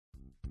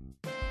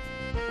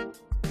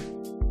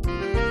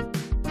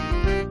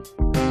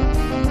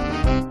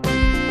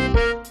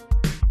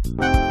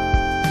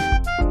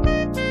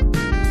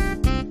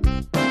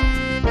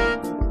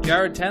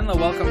Jared Tendler,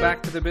 welcome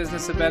back to the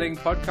Business of Betting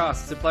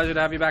podcast. It's a pleasure to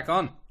have you back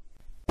on.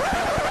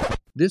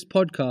 This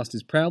podcast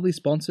is proudly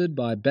sponsored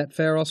by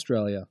Betfair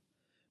Australia.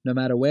 No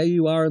matter where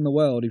you are in the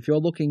world, if you're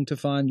looking to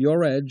find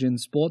your edge in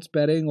sports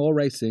betting or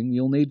racing,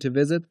 you'll need to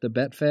visit the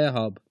Betfair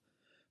Hub.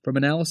 From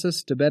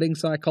analysis to betting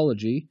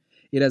psychology,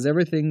 it has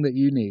everything that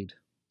you need.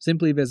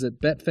 Simply visit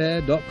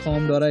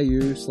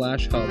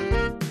betfair.com.au/hub.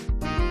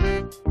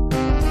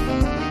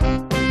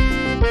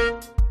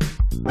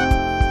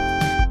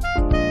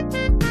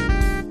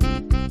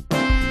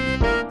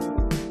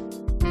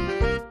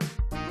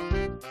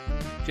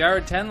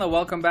 Jared Tendler,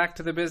 welcome back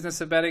to the Business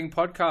of Betting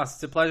podcast.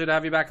 It's a pleasure to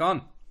have you back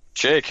on.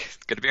 Jake,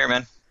 good to be here,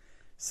 man.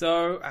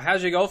 So,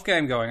 how's your golf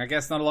game going? I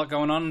guess not a lot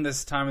going on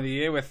this time of the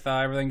year with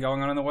everything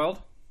going on in the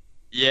world?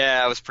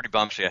 Yeah, I was pretty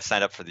bummed. I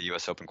signed up for the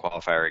U.S. Open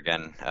qualifier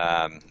again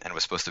and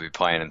was supposed to be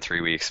playing in 3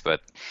 weeks,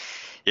 but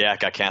yeah, it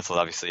got canceled,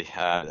 obviously.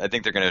 I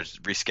think they're going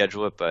to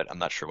reschedule it, but I'm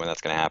not sure when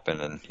that's going to happen,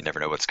 and you never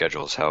know what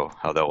schedules, how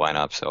they'll line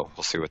up, so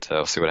we'll see what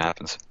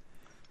happens.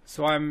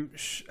 So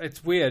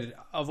it's weird.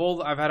 I've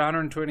had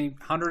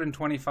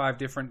 125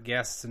 different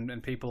guests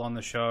and people on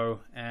the show,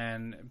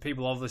 and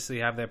people obviously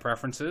have their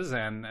preferences,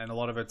 and a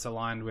lot of it's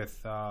aligned with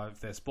if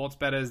they're sports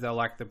bettors, they'll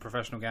like the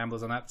professional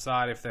gamblers on that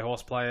side. If they're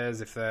horse players,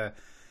 if they're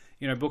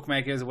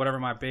bookmakers or whatever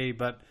it might be.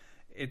 But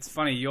it's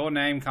funny, your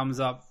name comes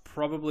up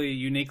probably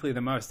uniquely the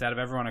most out of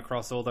everyone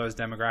across all those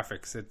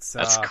demographics.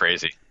 That's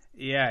crazy.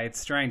 Yeah, it's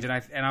strange, and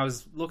I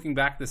was looking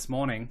back this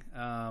morning,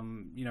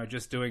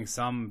 just doing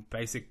some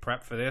basic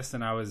prep for this,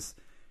 and I was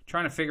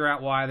trying to figure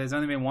out why there's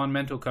only been one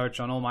mental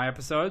coach on all my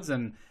episodes,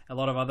 and a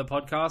lot of other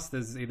podcasts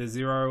there's either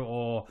 0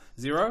 or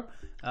 0.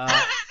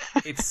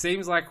 It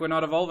seems like we're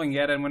not evolving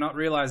yet, and we're not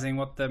realizing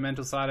what the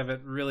mental side of it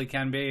really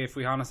can be if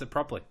we harness it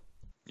properly.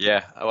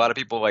 Yeah, a lot of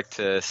people like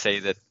to say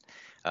that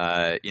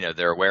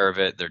they're aware of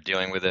it, they're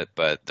dealing with it,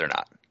 but they're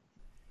not.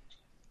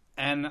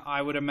 And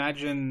I would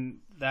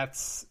imagine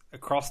that's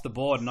across the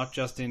board, not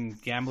just in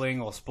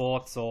gambling or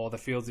sports or the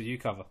fields that you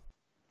cover.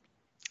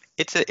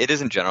 It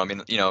is in general. I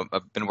mean,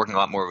 I've been working a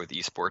lot more with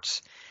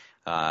esports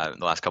in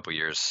the last couple of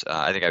years.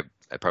 I think I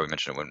probably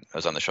mentioned it when I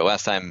was on the show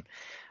last time,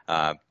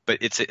 but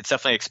it's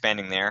definitely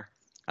expanding there.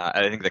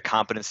 I think the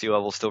competency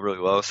level is still really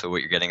low. So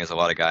what you're getting is a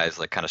lot of guys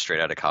like kind of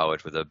straight out of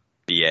college with a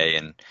BA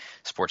in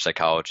sports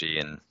psychology,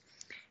 and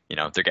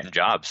they're getting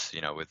jobs,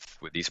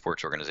 with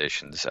esports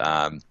organizations.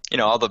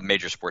 All the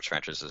major sports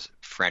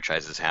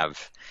franchises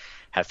have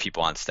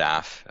people on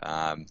staff.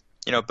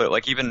 But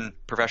like even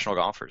professional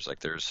golfers,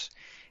 like it's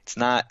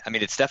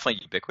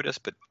definitely ubiquitous,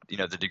 but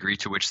the degree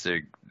to which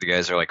the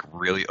guys are like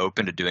really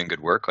open to doing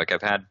good work. Like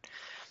I've had,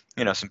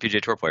 some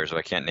PGA Tour players, so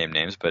I can't name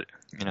names, but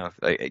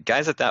like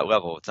guys at that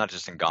level, it's not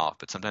just in golf,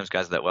 but sometimes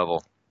guys at that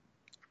level,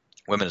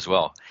 women as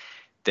well,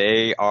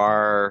 they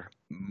are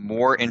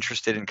more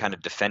interested in kind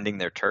of defending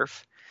their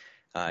turf,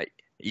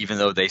 even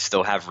though they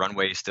still have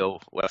runway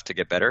still left to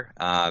get better,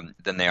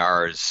 than they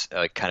are as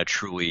kind of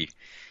truly,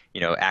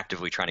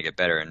 actively trying to get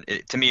better. And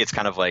to me, it's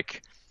kind of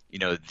like,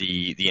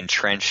 the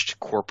entrenched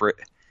corporate,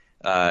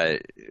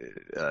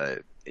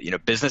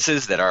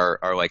 businesses that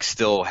are like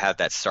still have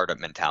that startup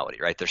mentality,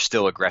 right? They're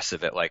still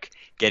aggressive at like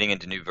getting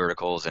into new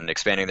verticals and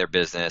expanding their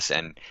business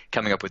and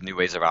coming up with new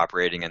ways of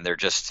operating. And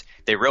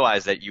they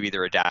realize that you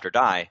either adapt or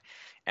die,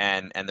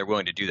 and they're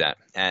willing to do that.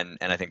 And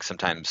I think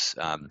sometimes,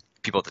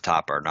 people at the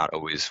top are not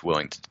always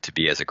willing to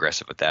be as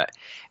aggressive with that.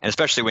 And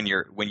especially when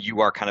you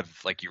are kind of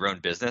like your own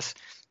business,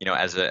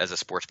 as a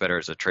sports bettor,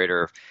 as a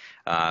trader,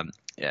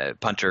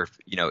 punter,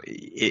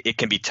 it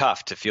can be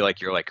tough to feel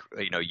like you're like,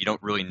 you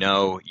don't really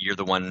know, you're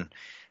the one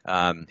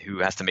who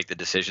has to make the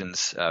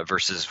decisions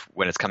versus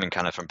when it's coming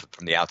kind of from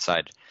the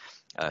outside.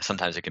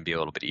 Sometimes it can be a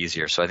little bit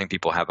easier. So I think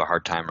people have a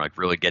hard time like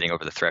really getting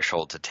over the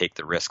threshold to take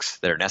the risks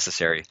that are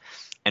necessary.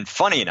 And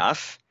funny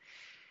enough,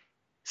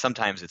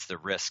 sometimes it's the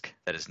risk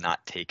that is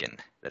not taken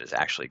that is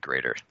actually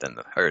greater than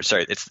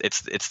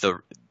it's the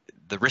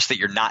risk that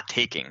you're not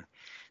taking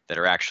that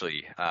are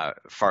actually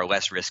far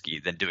less risky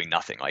than doing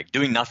nothing. Like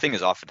doing nothing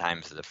is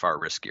oftentimes a far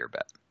riskier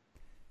bet.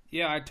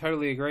 Yeah, I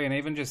totally agree. And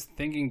even just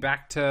thinking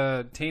back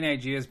to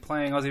teenage years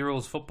playing Aussie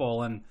rules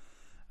football, and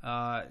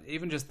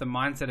even just the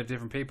mindset of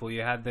different people.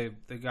 You had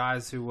the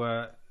guys who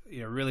were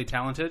really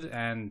talented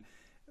and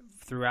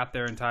throughout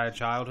their entire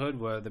childhood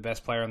were the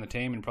best player on the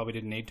team and probably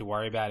didn't need to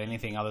worry about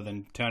anything other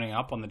than turning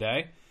up on the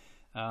day.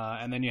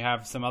 And then you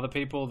have some other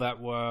people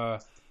that were,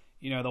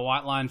 the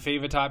white line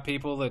fever type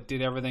people that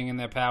did everything in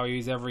their power,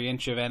 use every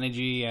inch of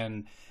energy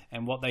and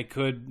what they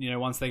could,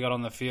 once they got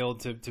on the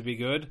field to be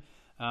good.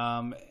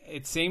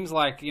 It seems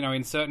like,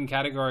 in certain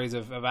categories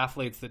of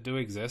athletes that do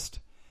exist,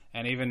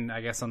 and even,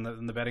 I guess,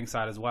 on the betting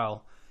side as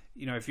well,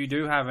 if you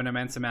do have an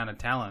immense amount of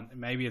talent,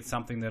 maybe it's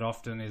something that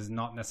often is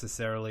not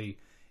necessarily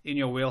in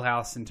your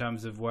wheelhouse in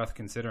terms of worth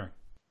considering.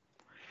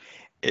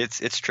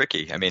 It's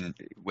tricky. I mean,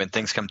 when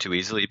things come too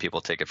easily,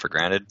 people take it for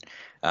granted.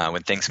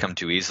 When things come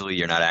too easily,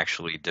 you're not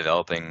actually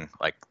developing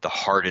like the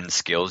hardened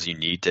skills you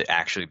need to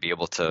actually be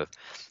able to,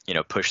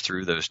 push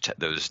through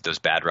those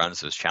bad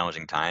runs, those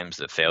challenging times,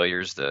 the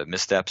failures, the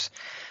missteps.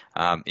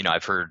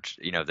 I've heard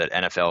that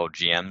NFL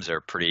GMs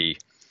are pretty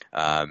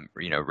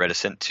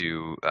reticent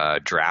to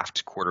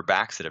draft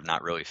quarterbacks that have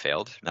not really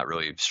failed, not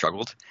really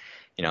struggled.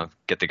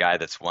 Get the guy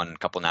that's won a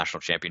couple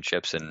national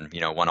championships and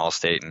won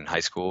All-State in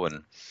high school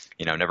and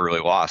never really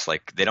lost.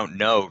 Like they don't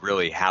know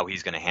really how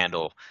he's going to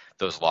handle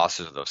those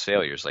losses or those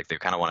failures. Like they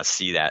kind of want to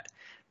see that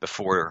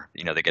before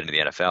they get into the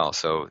NFL.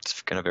 So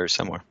it's kind of very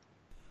similar.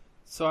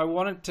 So I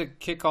wanted to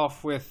kick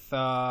off with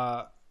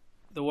the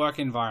work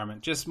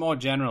environment, just more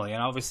generally,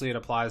 and obviously it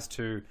applies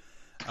to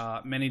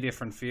many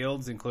different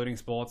fields, including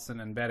sports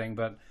and betting.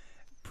 But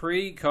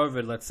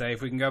pre-COVID, let's say,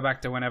 if we can go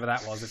back to whenever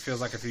that was, it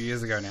feels like a few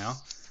years ago now.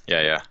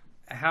 Yeah.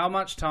 How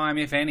much time,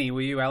 if any,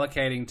 were you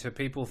allocating to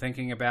people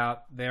thinking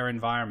about their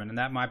environment? And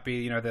that might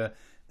be, the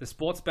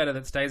sports bettor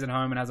that stays at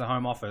home and has a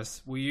home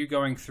office. Were you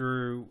going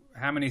through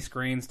how many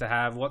screens to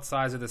have, what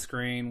size of the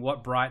screen,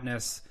 what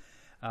brightness,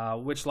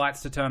 which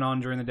lights to turn on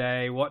during the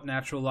day, what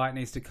natural light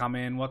needs to come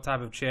in, what type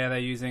of chair they're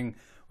using?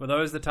 Were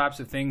those the types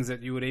of things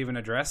that you would even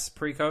address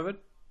pre-COVID?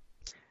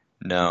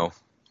 No.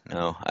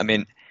 I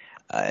mean,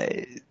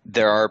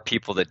 there are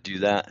people that do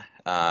that,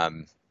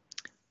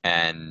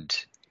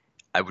 and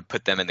I would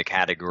put them in the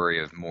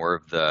category of more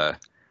of the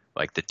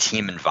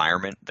team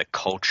environment, the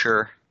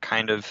culture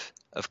kind of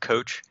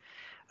coach,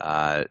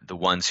 the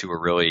ones who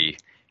are really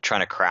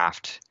trying to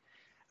craft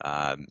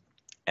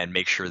and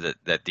make sure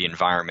that the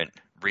environment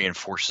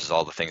reinforces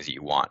all the things that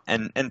you want.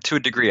 And to a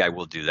degree, I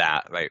will do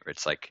that, right?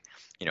 It's like,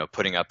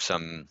 putting up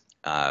some,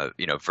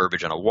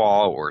 verbiage on a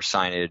wall or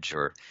signage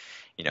or,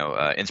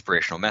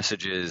 inspirational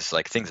messages,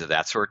 like things of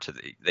that sort,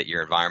 that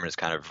your environment is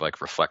kind of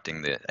like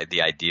reflecting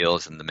the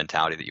ideals and the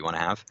mentality that you want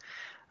to have.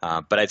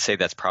 But I'd say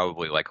that's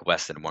probably like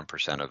less than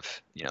 1%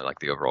 of, like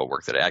the overall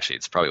work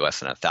it's probably less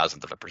than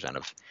 1,000%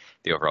 of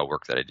the overall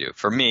work that I do.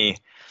 For me,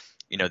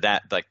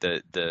 that like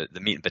the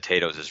meat and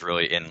potatoes is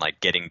really in like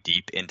getting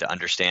deep into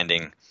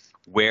understanding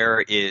where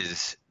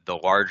is the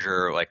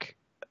larger like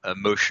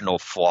emotional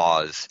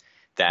flaws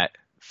that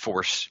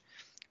force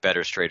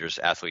bettors, traders,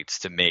 athletes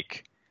to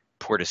make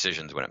poor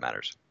decisions when it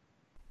matters.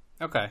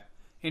 Okay,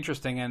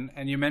 interesting.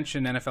 And you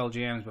mentioned NFL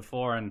GMs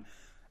before and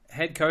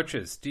head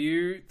coaches. Do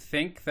you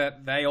think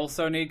that they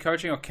also need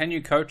coaching, or can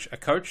you coach a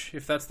coach,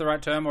 if that's the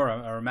right term, or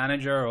a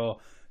manager, or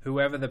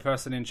whoever the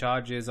person in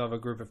charge is of a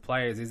group of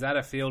players? Is that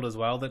a field as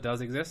well that does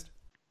exist?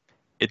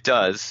 It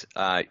does.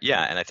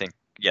 Yeah. And I think,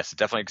 yes, it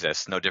definitely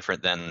exists. No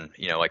different than,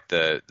 like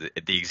the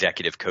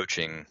executive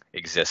coaching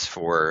exists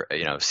for,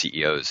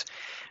 CEOs.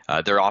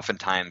 There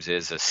oftentimes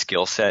is a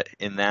skill set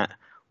in that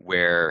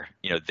where,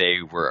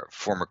 they were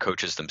former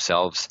coaches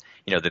themselves,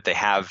 that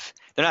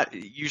they're not,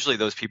 usually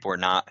those people are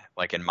not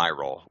like in my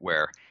role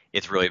where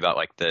it's really about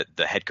like the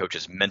head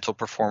coach's mental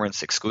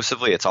performance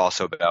exclusively. It's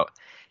also about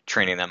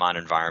training them on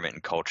environment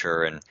and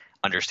culture and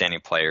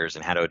understanding players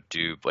and how to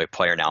do like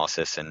player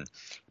analysis and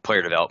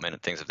player development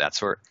and things of that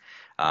sort.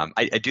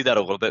 I do that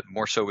a little bit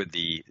more so with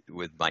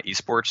my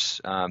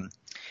esports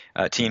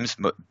teams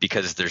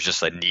because there's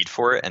just a need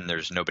for it and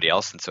there's nobody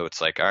else. And so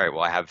it's like, all right,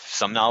 well, I have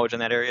some knowledge in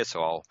that area,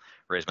 so I'll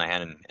raise my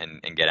hand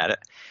and get at it.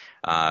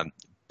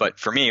 But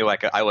for me,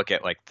 like I look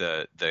at like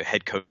the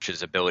head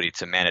coach's ability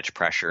to manage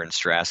pressure and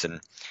stress and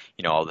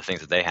all the things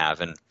that they have,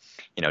 and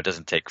you don't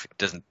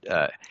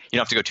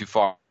have to go too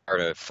far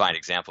to find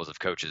examples of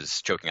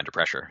coaches choking under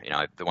pressure.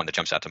 The one that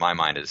jumps out to my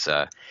mind is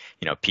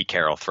Pete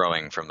Carroll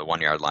throwing from the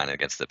 1 yard line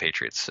against the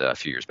Patriots a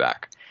few years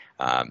back.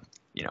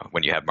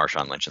 When you have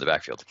Marshawn Lynch in the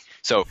backfield.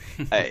 So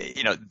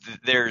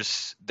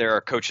there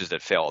are coaches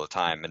that fail all the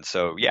time, and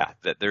so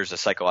that there's a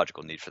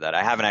psychological need for that.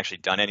 I haven't actually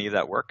done any of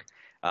that work.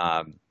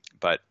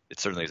 But it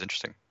certainly is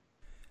interesting.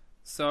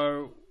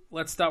 So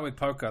let's start with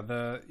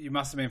poker. You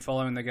must have been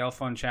following the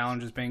Gelfond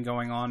Challenge has been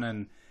going on,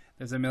 and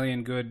there's a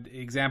million good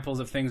examples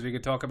of things we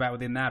could talk about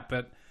within that.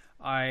 But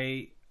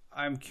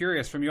I'm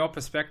curious, from your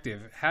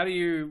perspective, how do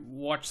you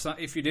watch,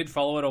 if you did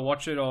follow it or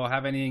watch it or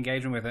have any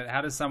engagement with it,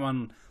 how does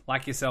someone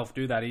like yourself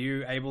do that? Are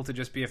you able to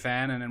just be a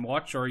fan and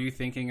watch, or are you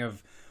thinking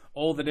of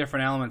all the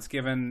different elements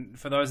given?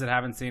 For those that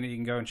haven't seen it, you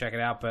can go and check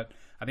it out. But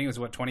I think it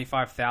was,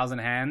 25,000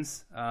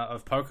 hands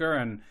of poker,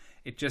 and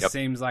it just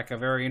seems like a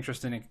very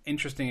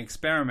interesting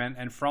experiment.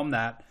 And from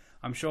that,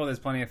 I'm sure there's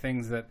plenty of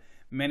things that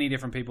many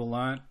different people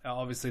learn.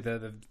 Obviously,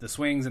 the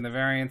swings and the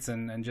variance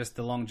and just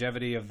the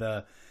longevity of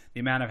the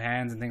amount of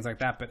hands and things like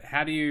that. But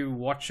how do you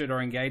watch it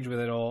or engage with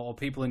it, or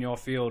people in your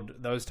field,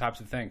 those types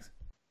of things?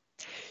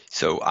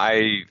 So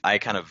I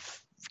kind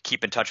of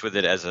keep in touch with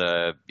it as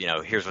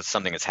here's what's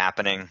something that's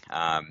happening.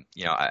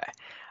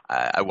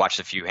 I watched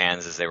a few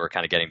hands as they were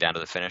kind of getting down to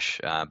the finish,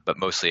 but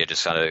mostly I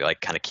just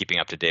kind of keeping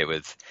up to date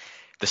with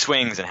the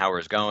swings and how it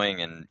was going,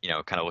 and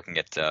kind of looking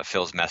at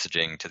Phil's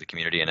messaging to the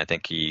community. And I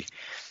think he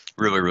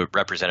really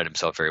represented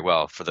himself very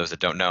well. For those that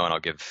don't know, and I'll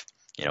give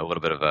a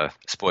little bit of a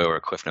spoiler, a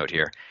cliff note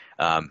here.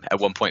 At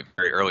one point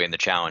very early in the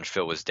challenge,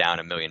 Phil was down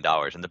 $1 million,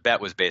 and the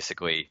bet was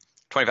basically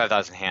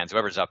 25,000 hands.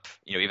 Whoever's up,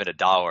 even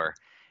 $1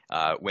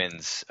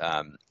 wins.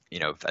 I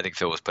think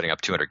Phil was putting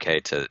up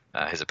 200K to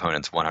his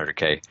opponent's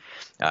 100K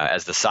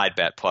as the side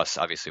bet, plus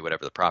obviously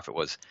whatever the profit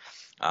was.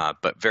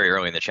 But very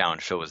early in the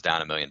challenge, Phil was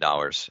down $1 million.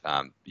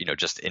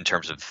 Just in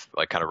terms of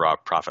like kind of raw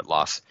profit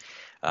loss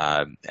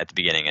at the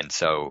beginning, and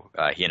so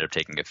he ended up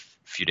taking a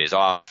few days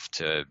off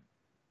to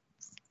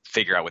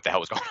figure out what the hell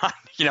was going on.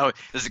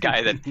 This is a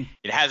guy that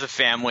has a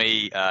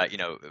family,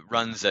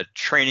 runs a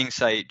training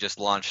site, just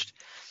launched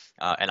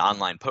an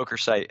online poker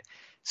site.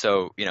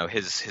 So,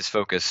 his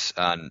focus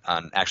on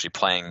actually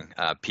playing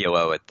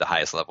PLO at the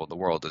highest level in the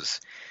world is,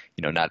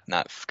 not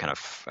kind of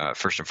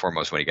first and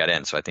foremost when he got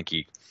in. So I think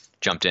he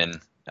jumped in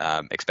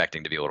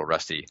expecting to be a little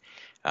rusty.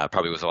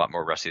 Probably was a lot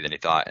more rusty than he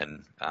thought,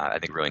 and I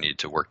think really needed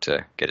to work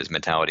to get his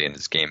mentality and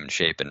his game in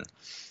shape. And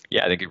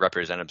yeah, I think he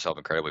represented himself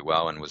incredibly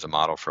well and was a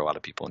model for a lot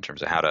of people in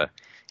terms of how to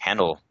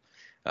handle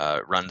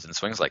runs and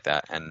swings like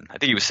that. And I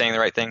think he was saying the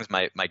right things.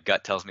 My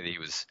gut tells me that he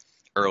was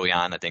early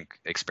on, I think,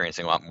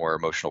 experiencing a lot more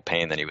emotional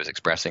pain than he was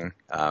expressing,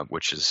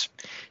 which is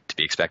to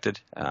be expected.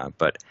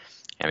 But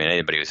I mean,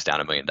 anybody who's down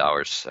 $1 million,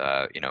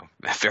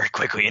 very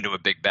quickly into a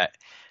big bet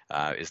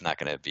is not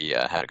going to be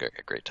had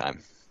a great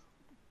time.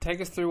 Take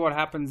us through what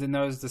happens in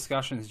those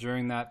discussions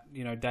during that,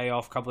 day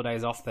off, couple of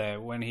days off there,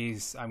 when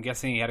I'm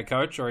guessing he had a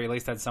coach, or he at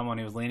least had someone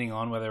he was leaning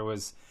on, whether it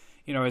was,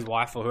 his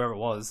wife or whoever it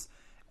was.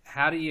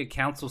 How do you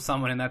counsel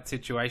someone in that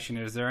situation?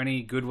 Is there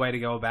any good way to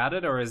go about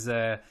it, or is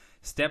there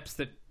steps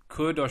that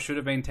could or should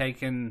have been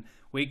taken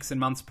weeks and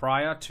months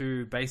prior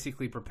to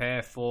basically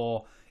prepare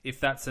for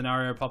if that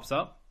scenario pops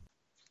up?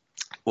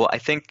 Well, I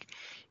think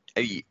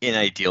in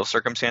ideal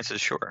circumstances,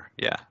 sure,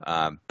 yeah.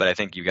 But I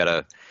think you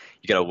gotta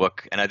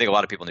look, and I think a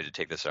lot of people need to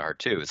take this to heart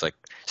too. It's like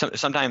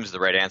sometimes the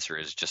right answer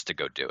is just to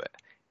go do it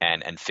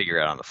and figure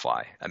it out on the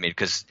fly. I mean,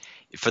 because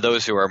for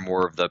those who are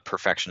more of the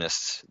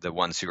perfectionists, the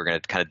ones who are going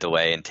to kind of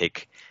delay and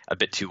take a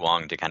bit too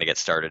long to kind of get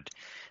started,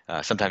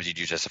 sometimes you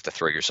do just have to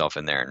throw yourself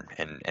in there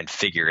and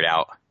figure it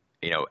out,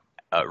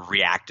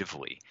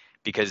 reactively.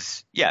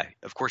 Because yeah,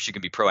 of course you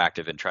can be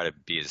proactive and try to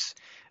be as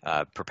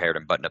prepared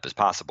and buttoned up as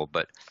possible,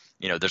 but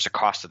there's a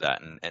cost to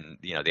that, and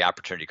the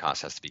opportunity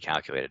cost has to be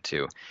calculated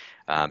too.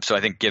 So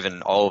I think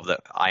given all of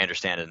I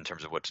understand it in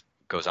terms of what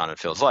goes on in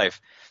Phil's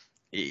life,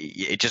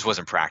 it just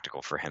wasn't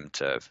practical for him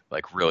to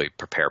like really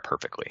prepare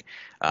perfectly.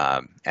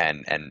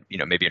 And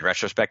maybe in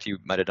retrospect he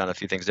might have done a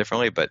few things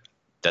differently, but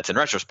that's in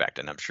retrospect,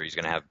 and I'm sure he's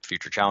going to have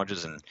future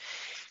challenges and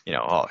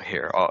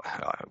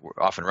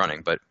off and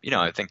running. But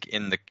I think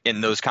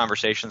in those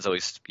conversations, at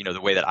least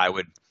the way that I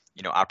would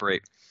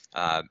operate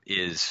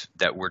is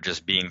that we're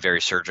just being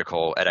very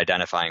surgical at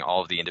identifying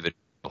all of the individual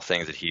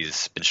things that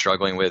he's been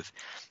struggling with.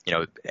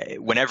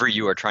 Whenever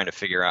you are trying to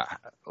figure out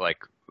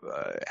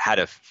how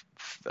to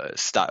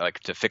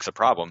to fix a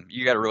problem,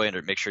 you got to really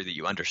make sure that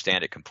you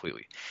understand it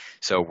completely.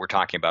 So we're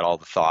talking about all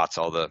the thoughts,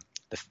 all the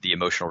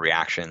emotional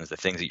reactions, the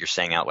things that you're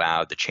saying out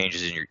loud, the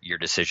changes in your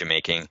decision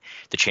making,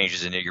 the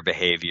changes in your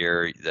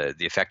behavior,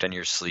 the effect on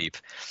your sleep.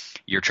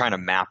 You're trying to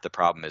map the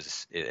problem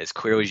as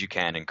clearly as you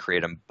can and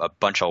create a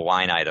bunch of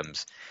line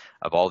items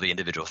of all the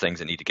individual things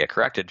that need to get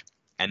corrected,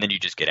 and then you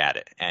just get at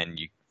it and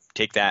you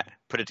take that,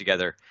 put it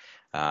together.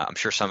 I'm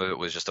sure some of it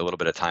was just a little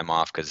bit of time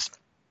off, because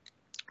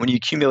when you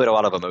accumulate a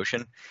lot of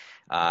emotion,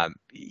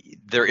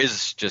 there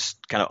is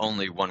just kind of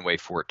only one way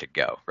for it to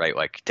go, right?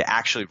 Like to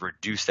actually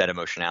reduce that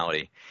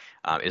emotionality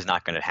is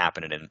not going to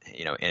happen in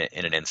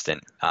an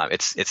instant.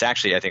 It's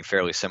actually, I think,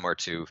 fairly similar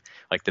to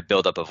like the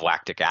buildup of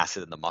lactic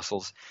acid in the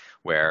muscles,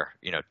 where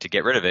to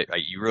get rid of it,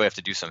 you really have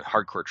to do some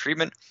hardcore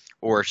treatment,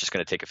 or it's just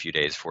going to take a few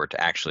days for it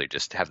to actually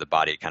just have the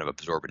body kind of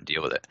absorb and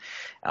deal with it.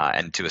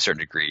 And to a certain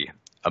degree,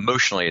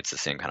 emotionally, it's the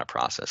same kind of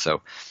process.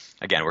 So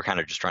again, we're kind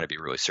of just trying to be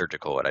really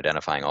surgical at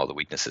identifying all the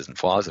weaknesses and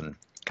flaws and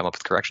come up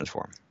with corrections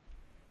for them.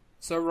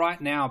 So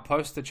right now,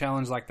 post a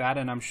challenge like that,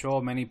 and I'm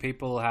sure many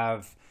people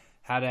have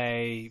had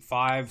a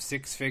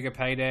 5-6 figure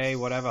payday,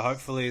 whatever,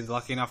 hopefully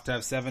lucky enough to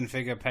have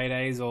 7-figure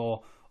paydays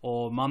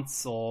or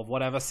months or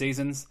whatever,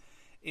 seasons.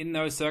 In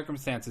those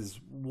circumstances,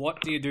 what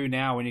do you do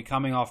now when you're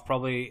coming off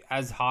probably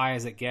as high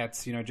as it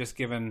gets, just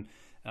given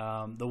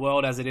the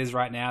world as it is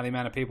right now, the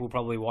amount of people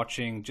probably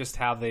watching, just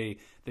how the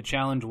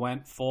challenge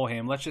went for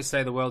him. Let's just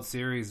say the World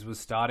Series was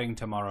starting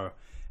tomorrow.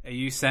 Are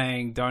you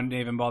saying don't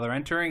even bother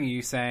entering? Are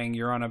you saying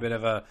you're on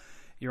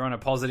a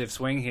positive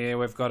swing here,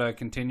 we've got to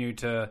continue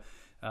to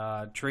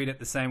treat it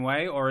the same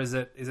way? Or is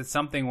it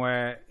something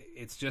where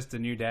it's just a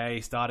new day,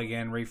 start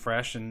again,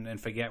 refresh,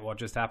 and forget what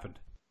just happened?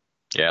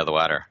 Yeah, the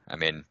latter. I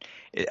mean,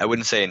 I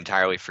wouldn't say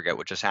entirely forget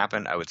what just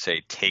happened. I would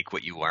say take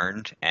what you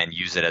learned and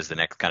use it as the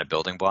next kind of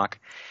building block.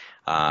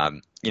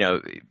 Everybody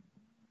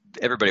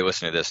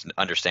listening to this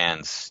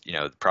understands,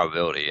 the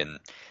probability. And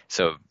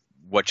so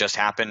what just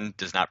happened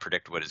does not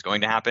predict what is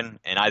going to happen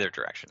in either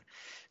direction.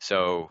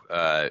 So,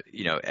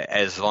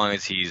 as long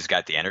as he's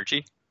got the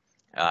energy,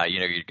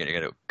 you're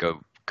going to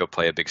go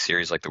play a big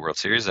series like the World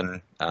Series.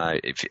 And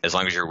as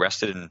long as you're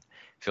rested and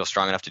feel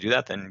strong enough to do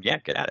that, then yeah,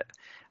 get at it.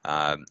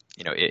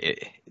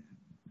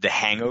 the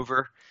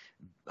hangover,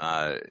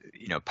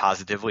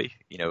 positively.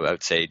 I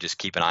would say just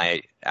keep an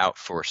eye out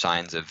for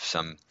signs of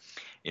some,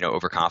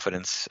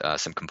 overconfidence,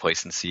 some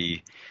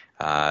complacency,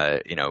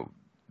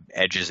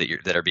 edges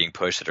that are being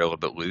pushed that are a little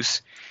bit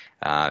loose,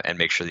 and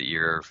make sure that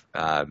you're,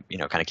 kind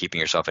of keeping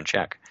yourself in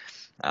check.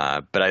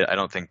 But I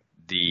don't think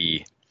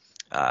the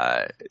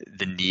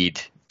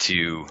need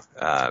to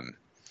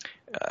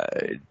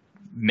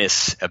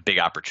miss a big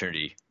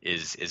opportunity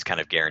is kind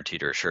of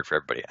guaranteed or assured for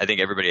everybody. I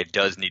think everybody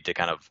does need to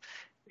kind of,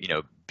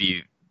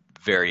 be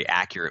very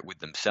accurate with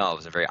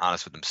themselves and very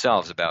honest with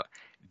themselves about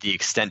the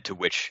extent to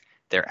which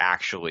they're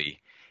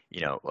actually,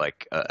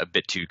 like a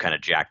bit too kind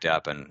of jacked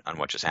up on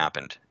what just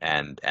happened,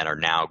 and are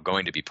now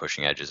going to be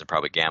pushing edges and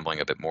probably gambling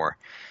a bit more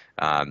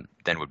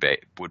than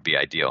would be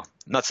ideal.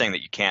 I'm not saying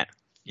that you can't,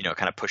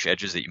 kind of push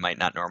edges that you might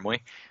not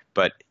normally,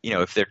 but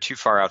if they're too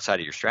far outside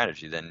of your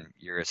strategy, then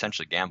you're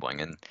essentially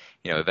gambling, and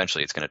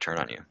eventually it's going to turn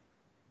on you.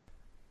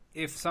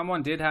 If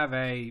someone did have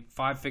a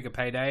 5-figure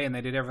payday and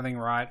they did everything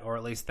right, or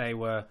at least they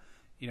were,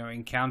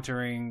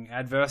 encountering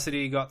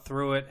adversity, got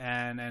through it,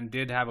 and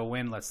did have a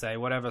win, let's say,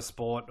 whatever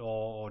sport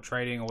or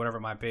trading or whatever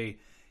it might be,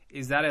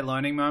 is that a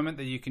learning moment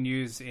that you can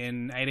use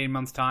in 18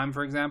 months' time,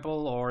 for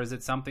example, or is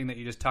it something that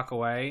you just tuck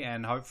away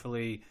and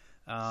hopefully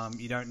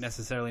you don't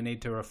necessarily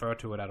need to refer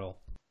to it at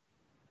all?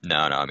 No.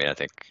 I mean, I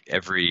think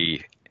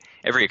every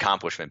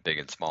accomplishment, big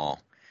and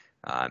small,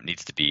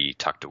 needs to be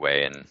tucked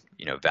away and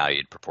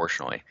valued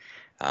proportionally.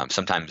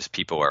 Sometimes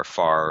people are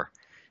far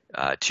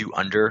too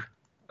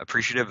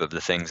underappreciative of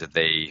the things that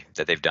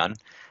they've done.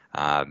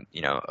 A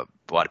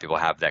lot of people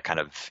have that kind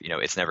of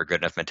it's never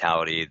good enough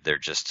mentality. They're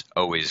just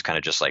always kind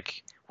of just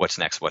like, what's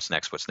next,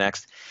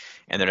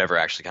 and they're never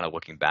actually kind of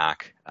looking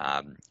back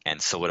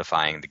and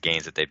solidifying the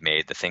gains that they've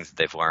made, the things that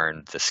they've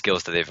learned, the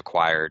skills that they've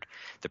acquired,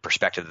 the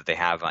perspective that they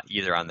have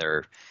either on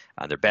their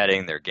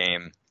betting, their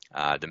game,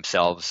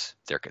 themselves,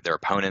 their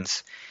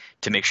opponents,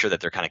 to make sure that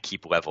they're kind of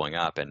keep leveling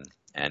up, and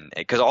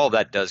because all of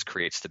that does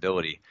create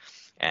stability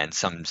and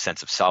some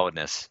sense of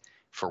solidness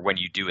for when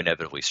you do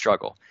inevitably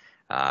struggle.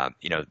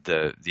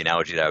 The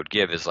analogy that I would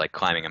give is like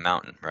climbing a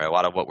mountain, right? A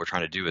lot of what we're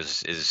trying to do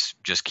is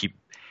just keep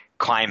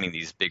climbing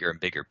these bigger and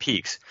bigger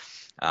peaks.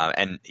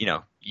 And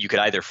you could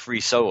either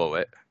free solo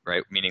it,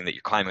 right? Meaning that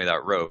you're climbing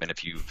without rope, and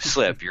if you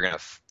slip, you're going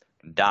to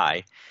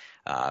die.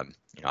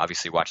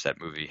 Obviously watch that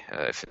movie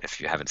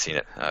if you haven't seen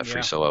it,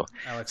 Free Solo.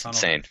 Alex It's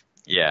insane.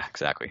 Yeah,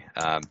 exactly.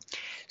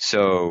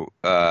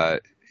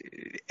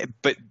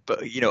 But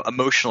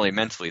emotionally,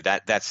 mentally,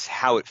 that's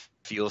how it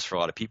feels for a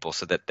lot of people.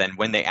 So that then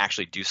when they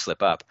actually do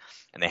slip up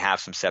and they have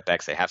some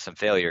setbacks, they have some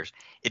failures,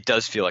 it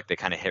does feel like they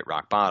kind of hit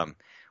rock bottom,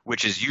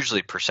 which is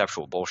usually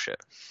perceptual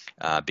bullshit,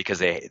 because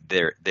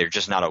they're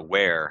just not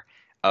aware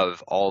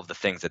of all of the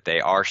things that they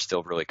are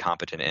still really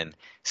competent in,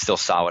 still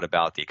solid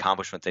about, the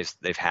accomplishment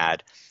they've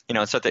had,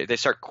 and so they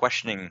start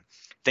questioning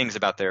things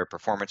about their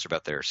performance, or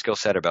about their skill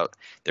set, about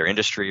their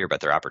industry, or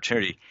about their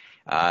opportunity,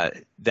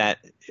 that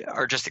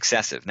are just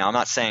excessive. Now, I'm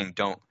not saying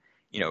don't,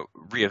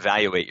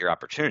 reevaluate your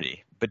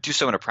opportunity, but do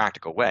so in a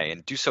practical way,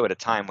 and do so at a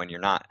time when you're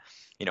not,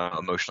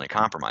 emotionally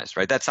compromised,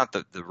 right? That's not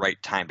the right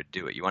time to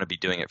do it. You want to be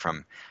doing it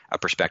from a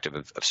perspective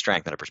of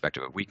strength and a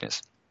perspective of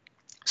weakness.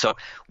 So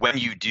when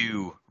you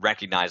do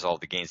recognize all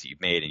the gains that you've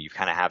made and you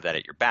kind of have that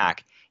at your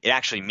back, it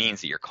actually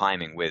means that you're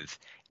climbing with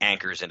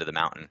anchors into the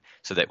mountain,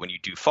 so that when you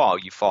do fall,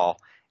 you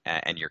fall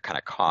and you're kind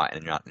of caught,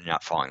 and you're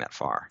not falling that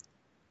far.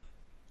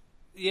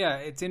 Yeah,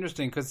 it's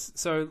interesting because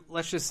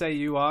let's just say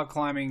you are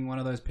climbing one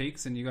of those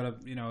peaks and you got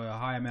a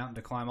higher mountain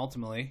to climb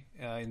ultimately,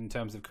 in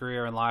terms of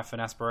career and life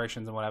and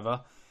aspirations and whatever.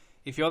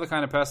 If you're the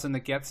kind of person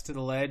that gets to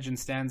the ledge and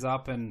stands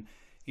up and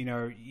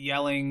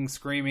yelling,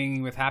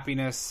 screaming with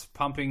happiness,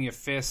 pumping your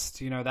fist,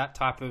 that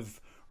type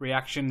of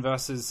reaction,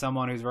 versus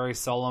someone who's very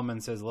solemn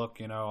and says, look,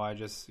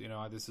 this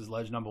is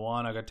ledge number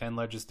 1. I got 10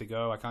 ledges to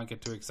go. I can't get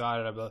too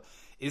excited.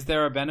 Is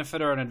there a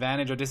benefit or an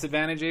advantage or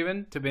disadvantage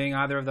even to being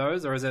either of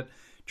those? Or is it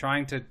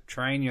trying to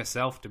train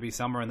yourself to be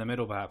somewhere in the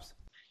middle, perhaps?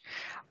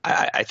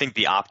 I think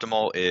the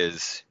optimal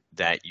is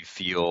that you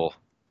feel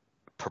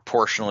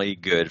proportionally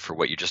good for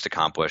what you just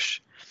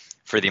accomplished,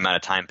 for the amount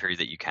of time period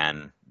that you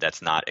can,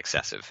 that's not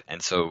excessive.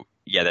 And so,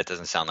 yeah, that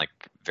doesn't sound like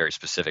very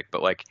specific,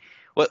 but like,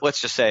 let's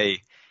just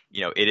say,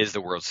 it is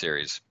the World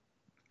Series,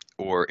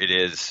 or it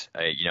is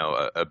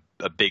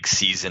a big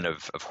season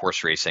of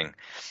horse racing.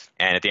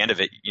 And at the end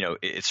of it,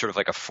 it's sort of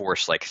like a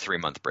forced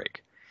 3-month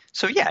break.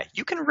 So yeah,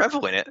 you can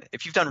revel in it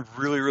if you've done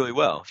really, really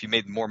well. If you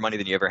made more money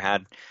than you ever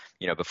had,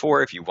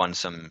 before, if you won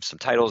some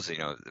titles,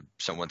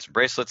 won some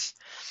bracelets,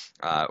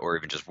 or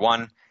even just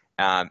one.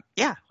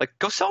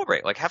 Go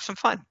celebrate, have some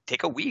fun,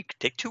 take a week,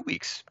 take 2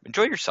 weeks,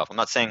 enjoy yourself. I'm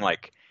not saying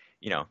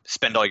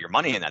spend all your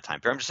money in that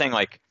time period. I'm just saying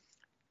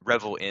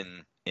revel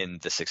in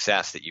the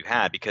success that you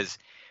had, because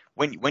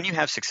when you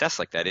have success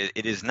like that,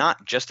 it is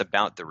not just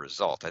about the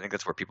result. I think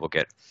that's where people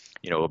get,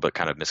 a little bit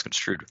kind of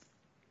misconstrued.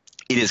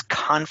 It is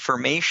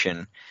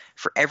confirmation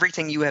for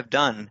everything you have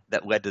done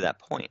that led to that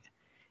point.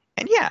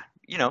 And yeah,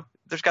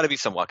 there's got to be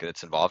some luck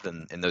that's involved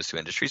in those two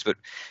industries, but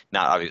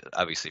not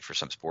obviously for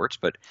some sports.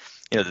 But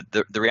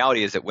the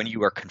reality is that when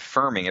you are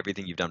confirming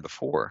everything you've done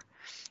before,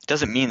 it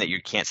doesn't mean that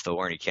you can't still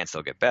learn, you can't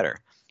still get better,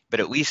 but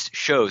at least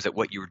shows that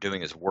what you were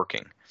doing is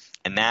working.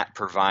 And that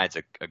provides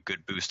a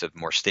good boost of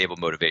more stable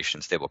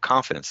motivation, stable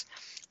confidence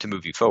to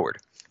move you forward.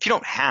 If you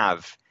don't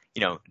have,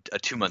 a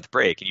 2-month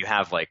break and you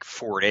have like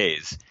 4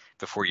 days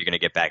before you're going to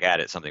get back at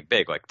it, something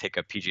big, like take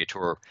a PGA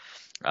Tour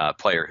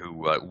player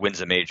who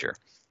wins a major,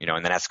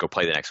 and then has to go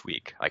play the next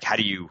week. Like, how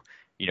do you,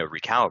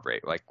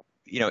 recalibrate? Like,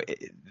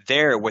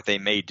 what they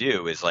may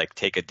do is like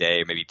take a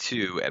day, maybe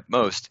 2 at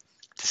most,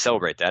 to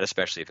celebrate that,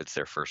 especially if it's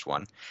their first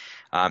one.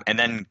 And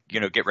then,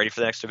 get ready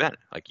for the next event.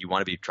 Like, you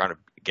want to be trying to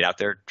get out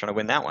there, trying to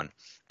win that one.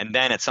 And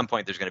then at some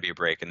point there's going to be a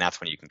break, and that's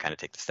when you can kind of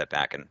take the step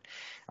back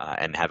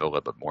and have a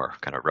little bit more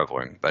kind of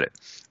reveling. But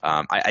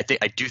I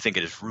do think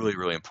it is really,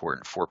 really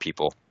important for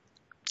people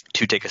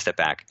to take a step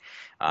back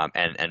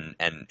and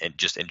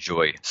just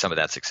enjoy some of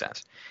that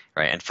success,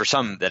 right? And for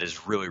some, that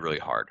is really, really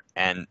hard.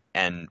 And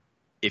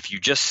if you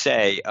just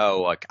say,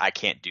 oh, like, I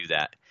can't do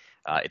that,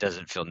 it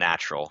doesn't feel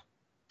natural,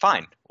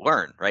 fine,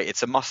 learn, right?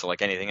 It's a muscle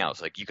like anything else.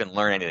 Like, you can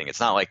learn anything. It's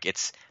not like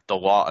it's the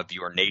law of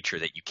your nature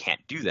that you can't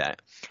do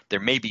that.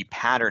 There may be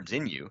patterns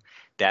in you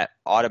that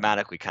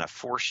automatically kind of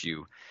force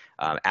you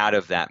out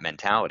of that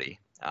mentality,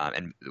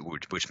 and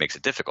which makes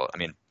it difficult. I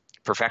mean,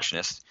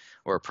 perfectionism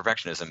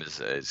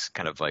is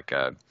kind of like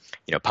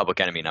public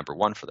enemy number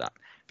one for that,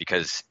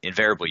 because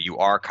invariably you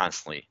are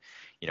constantly,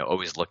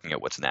 always looking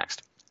at what's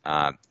next.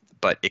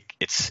 But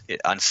it's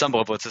on some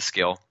level it's a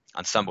skill.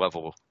 On some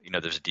level,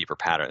 there's a deeper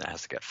pattern that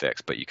has to get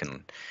fixed, but you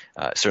can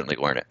certainly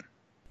learn it.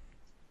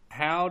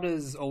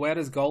 Where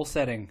does goal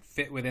setting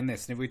fit within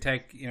this? And if we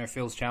take,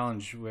 Phil's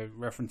challenge we're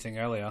referencing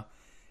earlier,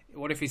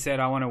 what if he said,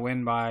 I want to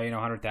win by,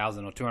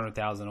 100,000 or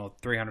 200,000 or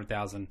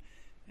 300,000,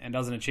 and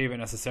doesn't achieve it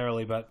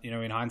necessarily, but,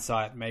 in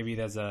hindsight, maybe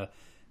there's a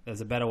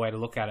better way to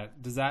look at it.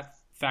 Does that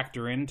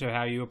factor into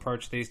how you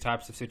approach these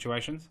types of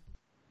situations?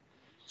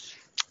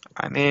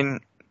 I mean,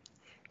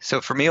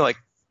 so for me, like,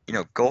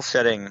 goal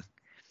setting,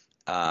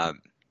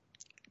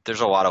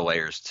 there's a lot of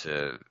layers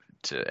to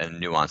and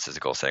nuances to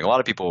goal setting. A lot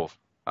of people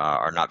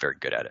are not very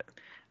good at it.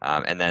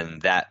 And then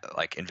that,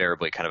 like,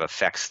 invariably kind of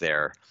affects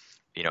their,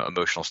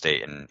 emotional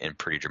state in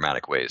pretty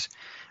dramatic ways,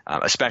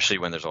 especially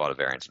when there's a lot of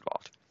variance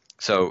involved.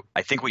 So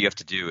I think what you have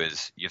to do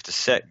is you have to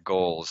set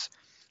goals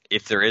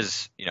if there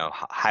is,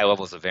 high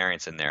levels of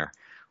variance in there,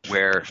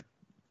 where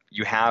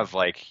you have,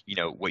 like,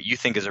 what you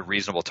think is a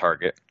reasonable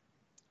target.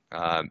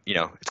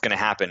 It's going to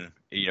happen.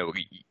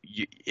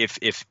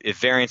 If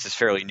variance is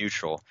fairly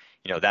neutral,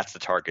 that's the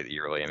target that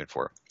you're really aiming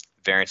for.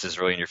 Variance is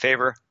really in your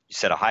favor, you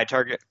set a high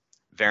target.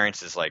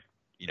 Variance is like,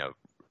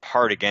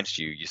 hard against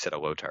you, you set a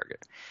low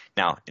target.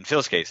 Now, in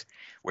Phil's case,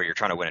 where you're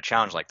trying to win a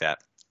challenge like that,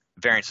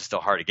 variance is still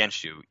hard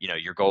against you.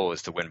 Your goal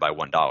is to win by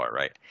 $1,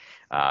 right?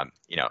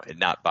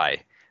 Not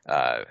by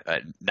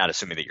not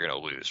assuming that you're going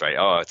to lose, right?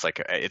 Oh, it's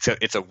like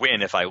it's a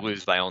win if I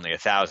lose by only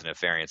 1,000 if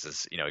variance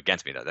is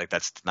against me.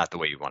 That's not the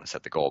way you want to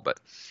set the goal.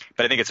 But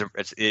I think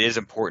it is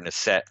important to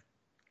set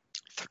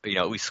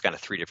at least kind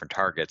of 3 different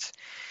targets,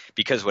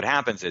 because what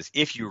happens is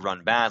if you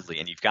run badly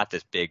and you've got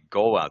this big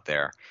goal out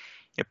there,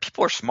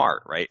 people are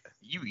smart, right?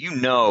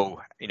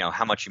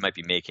 How much you might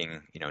be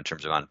making, in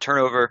terms of on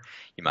turnover,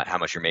 how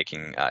much you're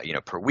making,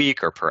 per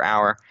week or per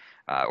hour,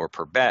 or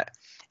per bet.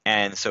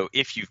 And so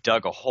if you've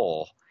dug a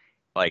hole,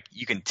 like,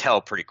 you can tell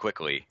pretty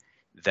quickly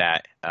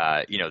that,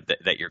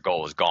 that your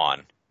goal is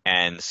gone.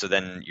 And so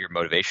then your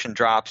motivation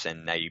drops,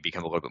 and now you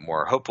become a little bit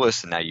more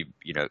hopeless, and now you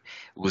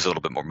lose a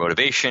little bit more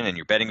motivation, and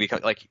your betting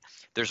becomes like,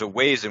 there's a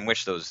ways in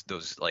which those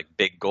like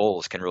big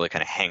goals can really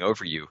kind of hang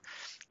over you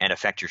and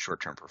affect your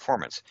short-term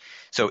performance.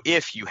 So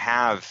if you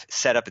have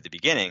set up at the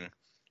beginning,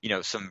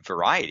 some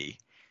variety,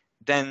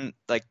 then,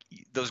 like,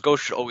 those goals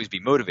should always be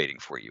motivating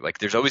for you. Like,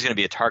 there's always going to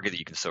be a target that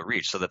you can still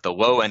reach, so that the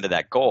low end of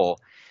that goal,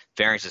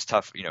 variance is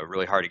tough,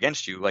 really hard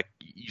against you, like,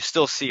 you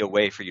still see a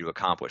way for you to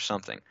accomplish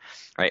something,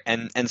 right?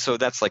 And so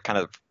that's, like, kind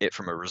of it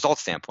from a result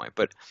standpoint.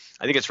 But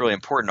I think it's really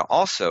important to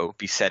also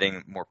be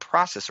setting more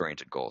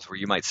process-oriented goals, where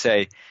you might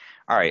say,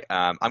 all right,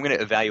 I'm going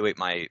to evaluate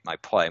my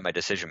play, my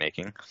decision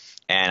making,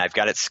 and I've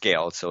got it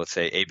scaled. So let's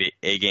say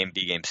A game,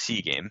 B game,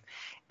 C game,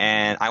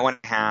 and I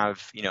want to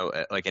have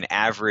like an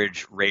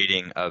average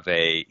rating of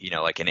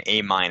like an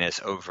A-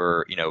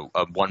 over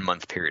a 1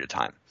 month period of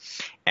time,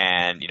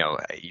 and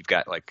you've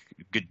got, like,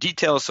 good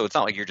details, so it's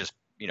not like you're just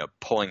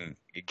pulling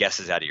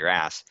guesses out of your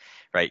ass,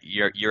 right?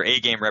 Your A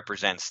game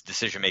represents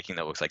decision making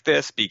that looks like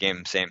this, B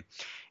game same,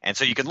 and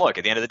so you can look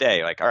at the end of the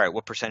day, like, all right,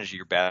 what percentage of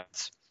your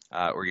bets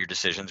or your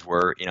decisions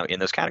were, in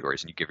those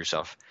categories, and you give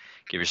yourself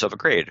a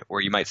grade. Or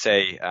you might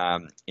say,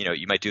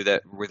 you might do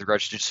that with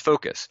regards to just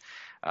focus.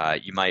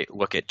 You might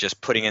look at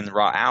just putting in the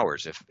raw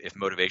hours. If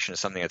motivation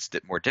is something that's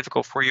more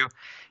difficult for you,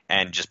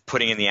 and just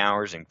putting in the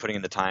hours and putting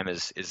in the time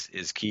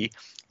is key,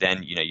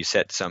 then, you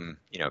set some,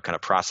 kind of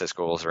process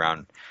goals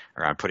around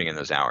putting in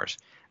those hours.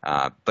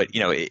 But,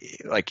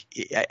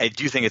 I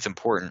do think it's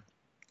important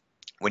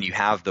when you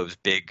have those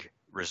big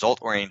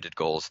result-oriented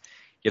goals,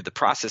 You have the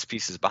process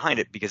pieces behind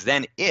it, because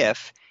then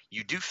if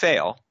you do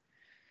fail,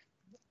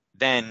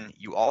 then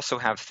you also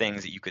have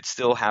things that you could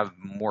still have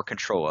more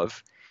control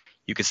of.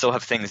 You could still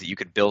have things that you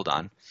could build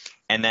on.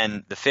 And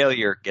then the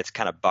failure gets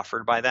kind of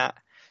buffered by that.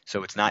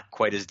 So it's not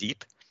quite as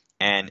deep.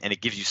 And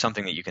it gives you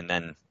something that you can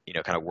then,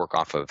 kind of work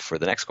off of for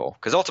the next goal.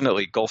 Because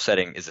ultimately, goal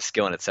setting is a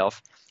skill in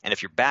itself. And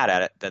if you're bad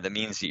at it, then that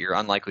means that you're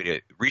unlikely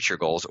to reach your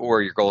goals,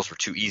 or your goals were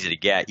too easy to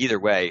get. Either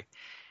way,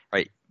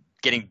 right?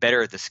 Getting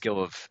better at the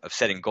skill of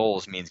setting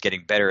goals means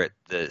getting better at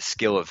the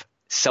skill of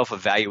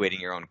self-evaluating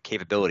your own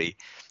capability,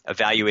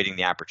 evaluating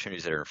the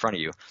opportunities that are in front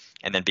of you,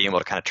 and then being able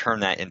to kind of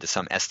turn that into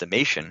some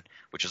estimation,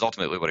 which is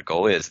ultimately what a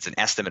goal is. It's an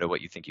estimate of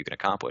what you think you can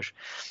accomplish,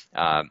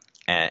 and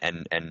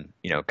kind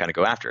of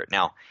go after it.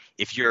 Now,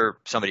 if you're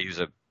somebody who's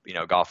a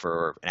golfer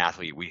or an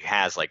athlete who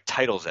has like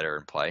titles that are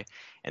in play,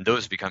 and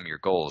those become your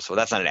goals, so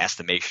that's not an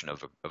estimation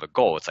of a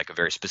goal. It's like a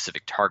very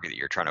specific target that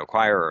you're trying to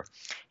acquire, or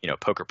a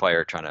poker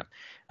player trying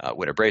to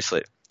win a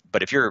bracelet.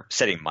 But if you're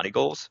setting money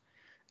goals,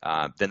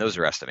 then those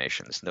are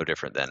estimations, no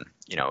different than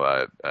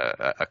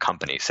a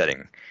company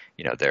setting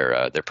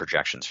their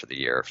projections for the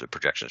year, for the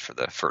projections for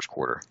the first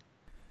quarter.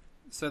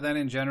 So then,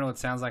 in general, it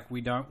sounds like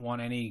we don't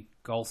want any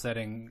goal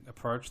setting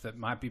approach that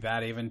might be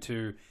bad, even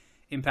to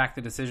impact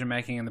the decision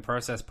making and the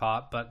process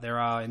part. But there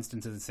are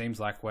instances, it seems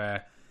like,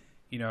 where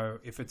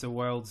if it's a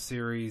World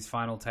Series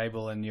final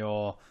table and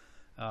you're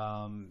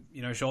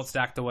short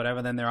stacked or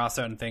whatever, then there are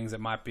certain things that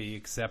might be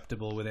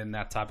acceptable within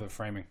that type of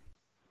framing.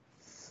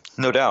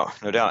 No doubt.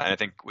 And I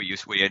think we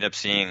end up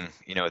seeing,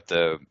 at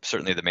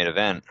certainly the main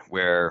event,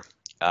 where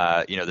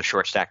the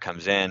short stack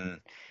comes in,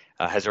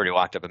 has already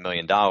locked up $1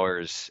 million,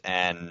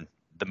 and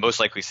the most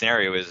likely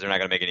scenario is they're not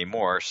going to make any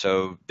more,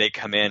 so they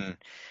come in,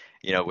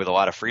 with a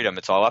lot of freedom.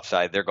 It's all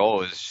upside. Their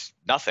goal is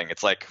nothing.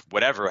 It's like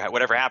whatever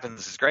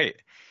happens is great.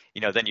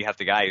 Then you have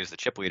the guy who's the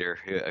chip leader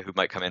who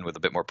might come in with a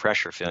bit more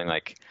pressure, feeling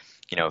like,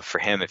 for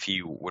him, if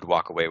he would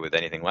walk away with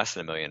anything less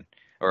than $1 million,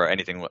 or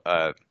anything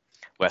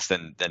less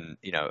than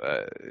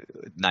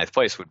ninth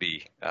place, would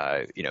be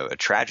a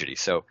tragedy.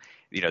 So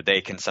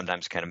they can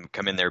sometimes kind of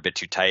come in there a bit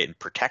too tight and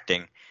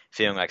protecting,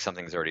 feeling like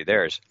something's already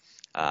theirs.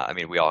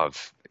 We all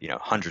have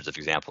hundreds of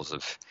examples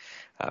of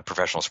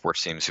professional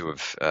sports teams who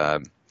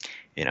have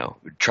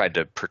tried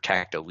to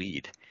protect a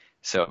lead.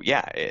 So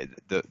yeah,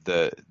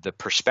 the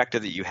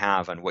perspective that you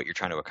have on what you're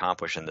trying to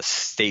accomplish and the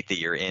state that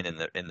you're in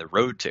the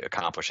road to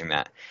accomplishing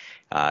that,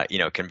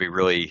 can be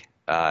really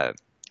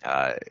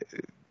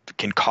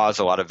can cause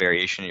a lot of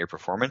variation in your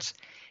performance.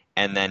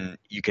 And then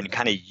you can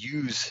kind of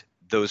use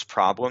those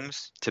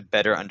problems to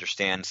better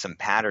understand some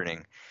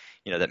patterning,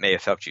 that may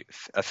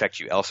affect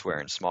you elsewhere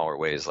in smaller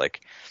ways,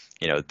 like,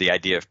 the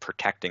idea of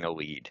protecting a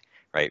lead,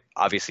 right?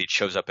 Obviously, it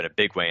shows up in a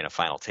big way in a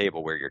final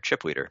table where you're a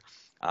chip leader.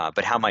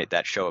 But how might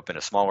that show up in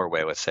a smaller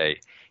way? Let's say,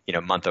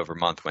 month over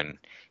month, when,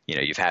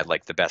 you've had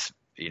like the best,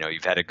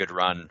 you've had a good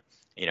run,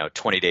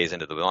 20 days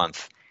into the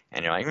month,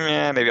 and you're like,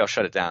 maybe I'll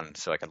shut it down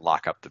so I can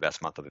lock up the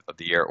best month of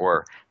the year,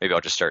 or maybe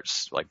I'll just start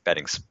like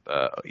betting,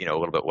 a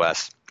little bit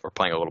less, or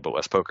playing a little bit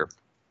less poker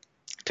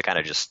to kind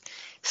of just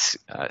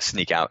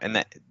sneak out.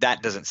 And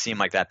that doesn't seem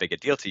like that big a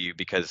deal to you,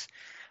 because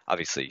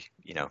obviously,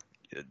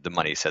 the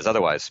money says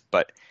otherwise,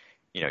 but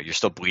you're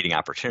still bleeding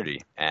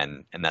opportunity,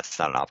 and that's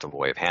not an optimal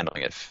way of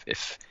handling it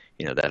if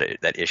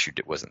that issue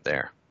wasn't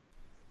there.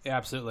 Yeah,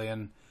 absolutely.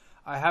 And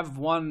I have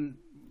one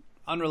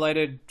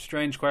unrelated,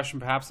 strange question,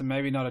 perhaps, and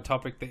maybe not a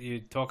topic that you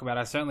talk about.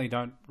 I certainly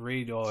don't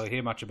read or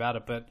hear much about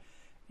it, but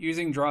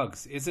using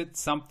drugs, is it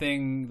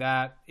something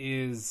that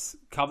is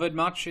covered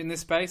much in this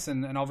space?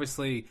 And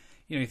obviously,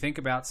 you think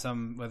about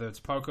whether it's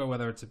poker,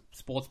 whether it's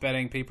sports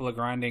betting, people are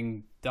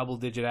grinding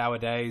double-digit hour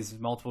days,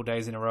 multiple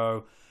days in a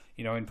row.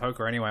 In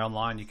poker anyway,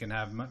 online, you can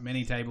have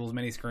many tables,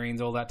 many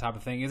screens, all that type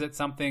of thing. Is it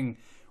something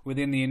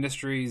within the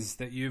industries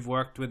that you've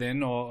worked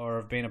within or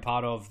have been a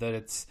part of that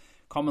it's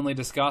commonly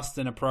discussed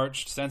and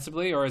approached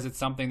sensibly, or is it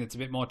something that's a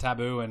bit more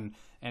taboo and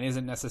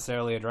isn't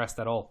necessarily addressed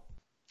at all?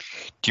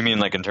 Do you mean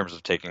like in terms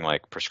of taking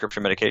like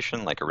prescription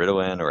medication, like a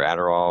Ritalin or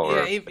Adderall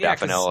or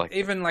Daphanel?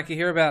 Even like you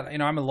hear about,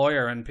 I'm a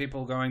lawyer, and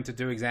people going to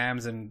do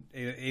exams and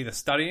either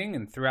studying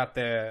and throughout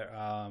their,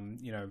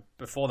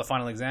 before the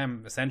final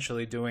exam,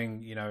 essentially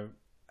doing,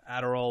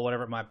 Adderall,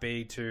 whatever it might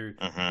be, to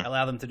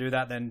allow them to do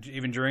that. Then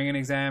even during an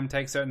exam,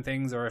 take certain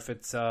things, or if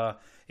it's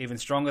even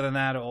stronger than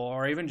that,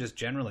 or even just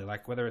generally,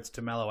 like whether it's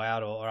to mellow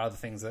out or other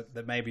things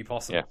that may be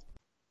possible.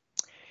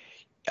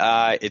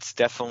 Yeah. It's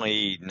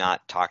definitely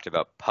not talked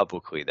about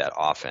publicly that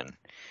often.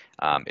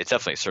 It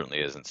certainly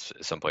is in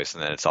some places,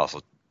 and then it's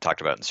also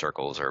talked about in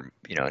circles or,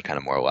 in kind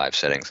of more live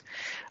settings.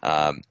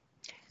 Yeah,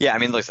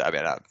 listen,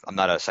 I'm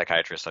not a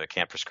psychiatrist, so I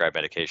can't prescribe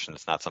medication.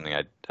 It's not something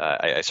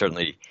I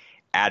certainly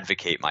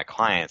advocate my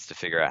clients to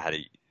figure out how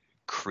to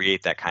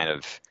create that kind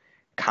of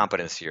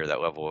competency or that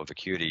level of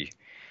acuity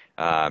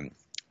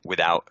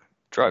without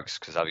drugs,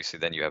 because obviously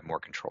then you have more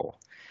control.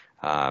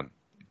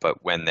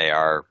 But when they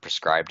are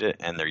prescribed it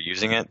and they're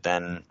using it,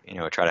 then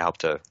I try to help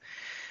to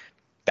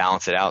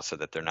balance it out so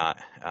that they're not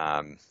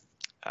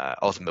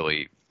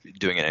ultimately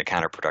doing it in a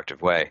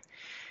counterproductive way.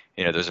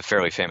 There's a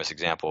fairly famous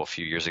example a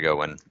few years ago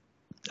when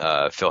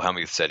Phil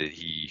Hellmuth said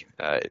he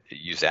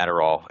used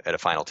Adderall at a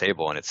final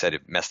table, and it said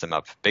it messed him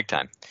up big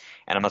time.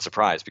 And I'm not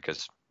surprised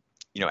because,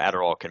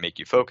 Adderall can make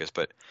you focus,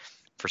 but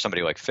for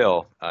somebody like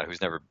Phil,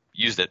 who's never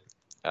used it,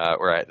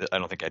 or I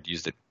don't think I'd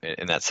used it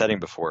in that setting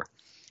before,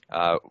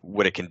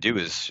 what it can do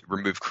is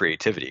remove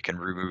creativity. It can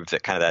remove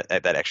that kind of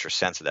that extra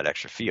sense of that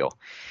extra feel.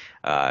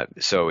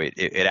 So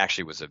it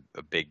actually was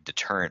a big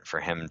deterrent for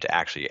him to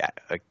actually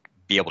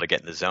be able to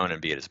get in the zone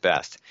and be at his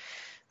best.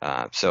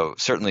 So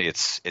certainly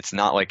it's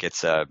not like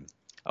it's a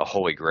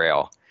holy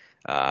grail.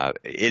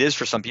 It is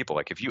for some people.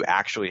 Like if you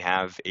actually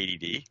have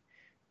ADD,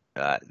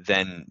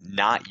 then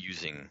not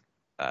using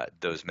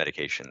those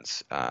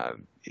medications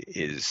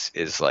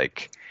is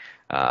like,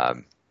 I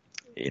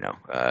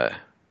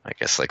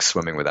guess like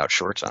swimming without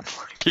shorts on.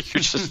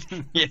 You're just,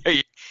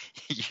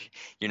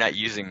 you're not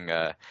using,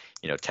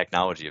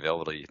 technology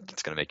available to you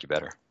that's going to make you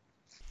better.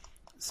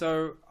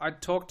 So I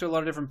talked to a lot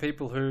of different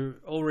people who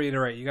all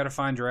reiterate, you got to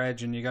find your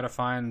edge and you got to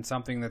find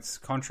something that's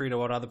contrary to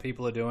what other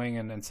people are doing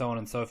and so on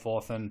and so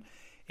forth. And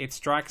it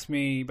strikes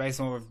me, based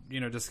on what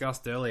we've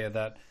discussed earlier,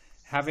 that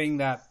having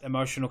that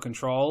emotional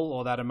control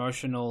or that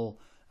emotional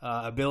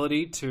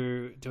ability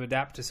to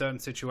adapt to certain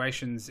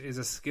situations is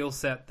a skill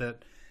set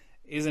that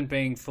isn't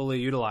being fully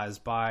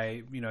utilized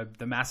by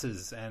the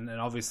masses and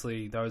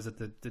obviously those at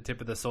the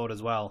tip of the sword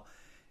as well.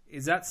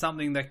 Is that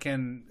something that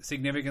can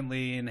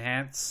significantly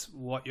enhance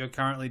what you're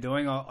currently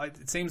doing? Or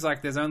it seems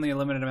like there's only a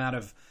limited amount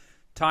of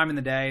time in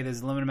the day.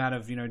 There's a limited amount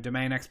of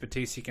domain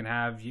expertise you can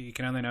have. You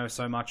can only know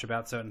so much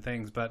about certain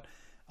things. But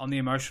on the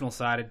emotional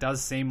side, it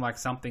does seem like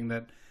something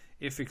that,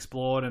 if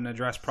explored and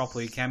addressed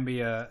properly, can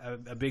be a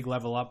big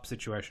level up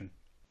situation.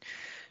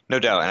 No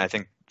doubt. And I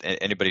think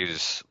anybody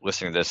who's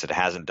listening to this that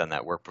hasn't done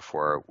that work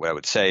before, what I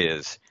would say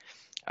is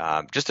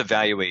just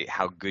evaluate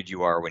how good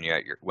you are when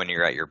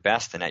you're at your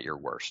best and at your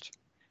worst.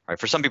 Right?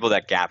 For some people,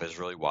 that gap is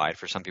really wide.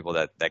 For some people,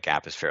 that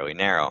gap is fairly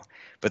narrow.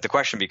 But the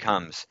question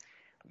becomes,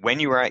 when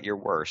you are at your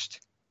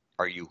worst,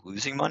 are you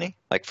losing money?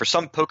 Like for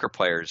some poker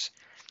players,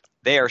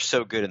 they are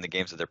so good in the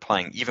games that they're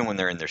playing, even when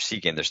they're in their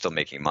C game, they're still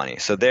making money.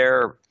 So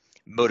their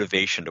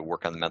motivation to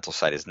work on the mental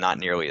side is not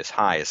nearly as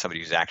high as somebody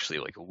who's actually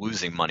like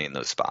losing money in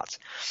those spots.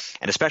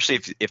 And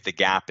especially if the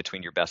gap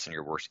between your best and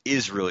your worst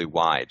is really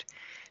wide,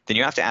 then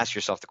you have to ask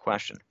yourself the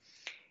question,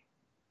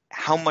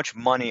 how much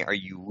money are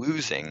you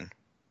losing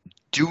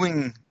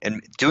doing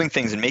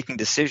things and making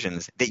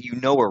decisions that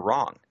are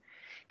wrong?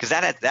 Because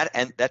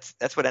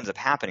that's what ends up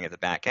happening at the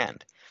back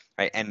end,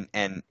 right?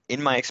 And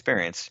in my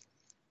experience,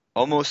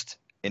 almost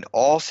in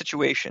all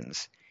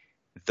situations,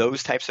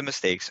 those types of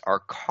mistakes are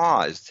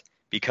caused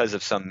because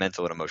of some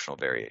mental and emotional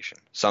variation,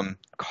 some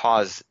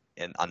cause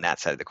on that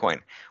side of the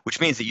coin,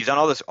 which means that you've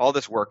done all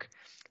this work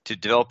to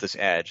develop this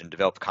edge and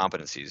develop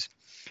competencies,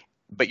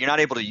 but you're not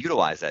able to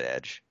utilize that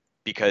edge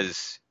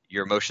because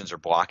your emotions are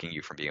blocking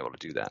you from being able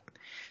to do that.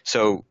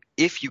 So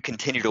if you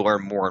continue to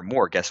learn more and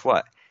more, guess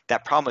what?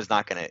 That problem is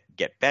not going to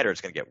get better.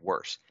 It's going to get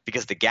worse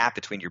because the gap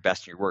between your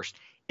best and your worst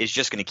is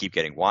just going to keep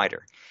getting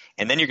wider.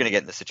 And then you're going to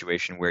get in the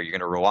situation where you're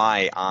going to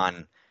rely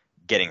on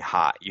getting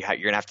hot. You're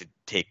going to have to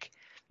take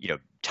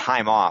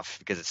time off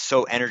because it's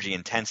so energy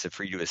intensive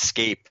for you to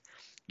escape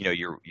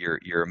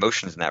your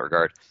emotions in that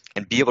regard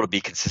and be able to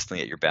be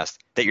consistently at your best,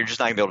 that you're just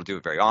not going to be able to do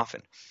it very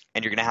often.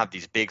 And you're going to have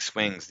these big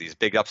swings, these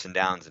big ups and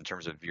downs in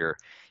terms of your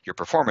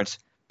performance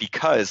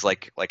because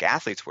like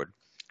athletes would,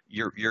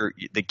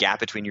 the gap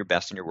between your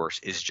best and your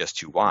worst is just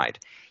too wide.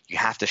 You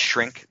have to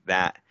shrink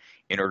that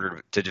in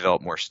order to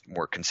develop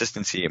more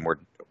consistency and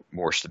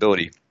more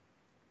stability.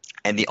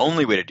 And the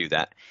only way to do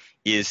that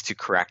is to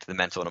correct the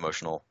mental and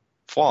emotional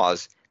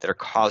flaws that are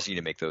causing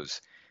you to make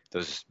those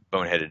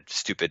boneheaded,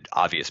 stupid,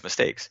 obvious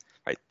mistakes,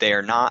 right? They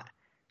are not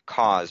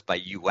caused by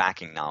you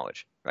lacking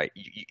knowledge, right?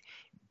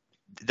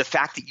 The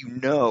fact that you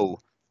know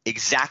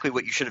exactly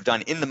what you should have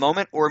done in the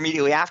moment or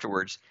immediately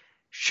afterwards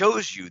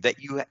shows you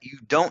that you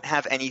don't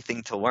have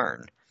anything to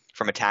learn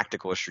from a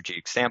tactical or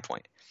strategic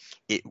standpoint.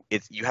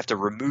 You have to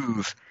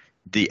remove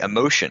the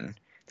emotion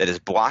that is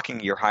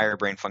blocking your higher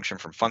brain function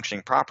from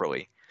functioning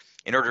properly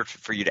in order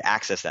for you to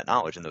access that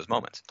knowledge in those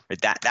moments. Right?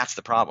 That's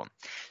the problem.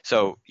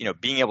 So,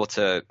 being able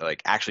to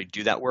like actually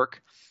do that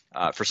work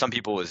for some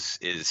people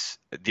is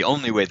the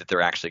only way that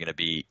they're actually going to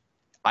be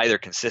either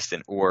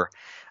consistent or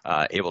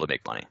able to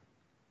make money.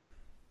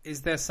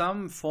 Is there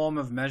some form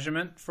of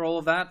measurement for all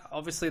of that?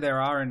 Obviously,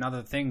 there are in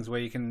other things where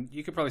you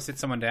could probably sit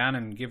someone down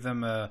and give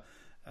them a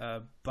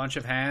bunch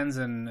of hands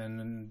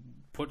and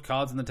put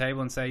cards on the table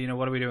and say,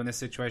 what do we do in this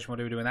situation? What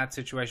do we do in that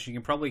situation? You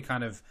can probably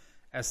kind of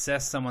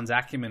assess someone's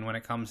acumen when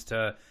it comes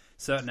to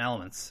certain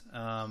elements.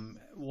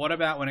 What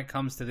about when it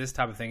comes to this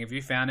type of thing? Have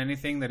you found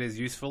anything that is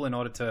useful in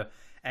order to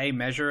A,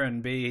 measure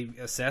and B,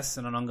 assess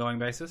on an ongoing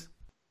basis?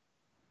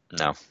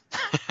 No.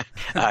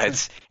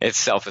 It's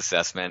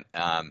self-assessment,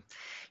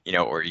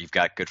 or you've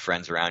got good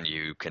friends around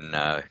you who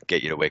can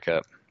get you to wake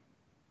up.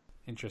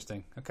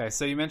 Interesting. Okay,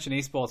 so you mentioned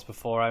esports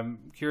before.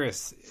 I'm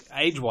curious,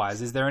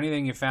 age-wise, is there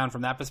anything you found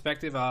from that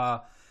perspective?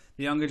 Are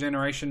the younger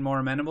generation more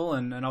amenable?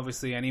 And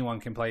obviously anyone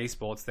can play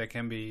esports. There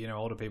can be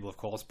older people, of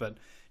course, but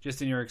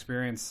just in your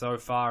experience so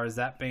far, has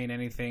that been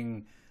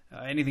anything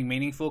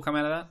meaningful come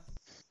out of that?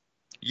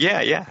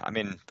 Yeah. I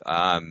mean,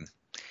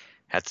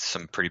 had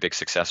some pretty big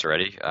success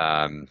already.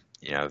 A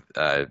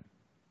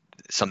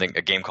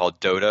game called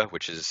Dota,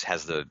 which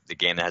has the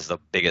game that has the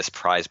biggest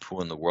prize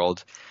pool in the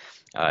world.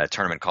 A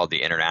tournament called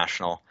the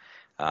International.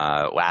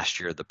 Last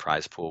year, the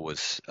prize pool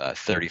was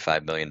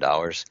 $35 million.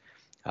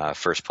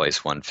 First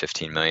place won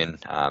 $15 million.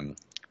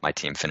 My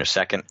team finished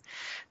second.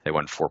 They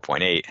won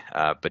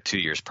 4.8. But 2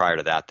 years prior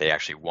to that, they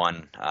actually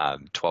won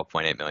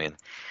 12.8 million.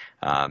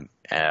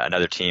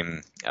 Another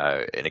team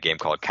in a game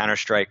called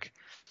Counter-Strike,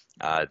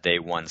 they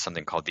won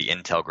something called the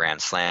Intel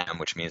Grand Slam,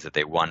 which means that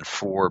they won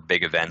 4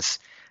 big events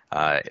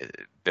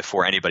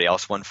before anybody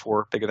else won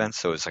 4 big events.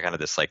 So it's kind of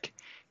this like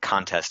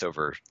contest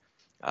over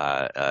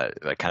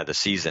kind of the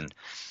season,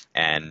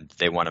 and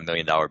they won $1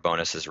 million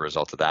bonus as a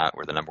result of that.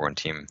 We're the number 1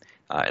 team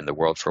in the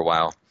world for a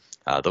while.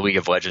 The League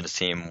of Legends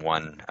team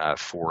won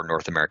 4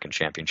 North American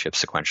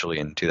championships sequentially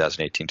in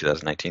 2018,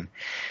 2019.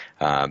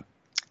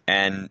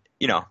 And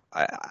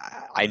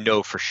I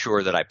know for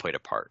sure that I played a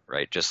part,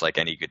 right? Just like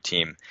any good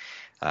team,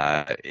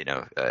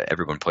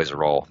 everyone plays a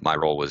role. My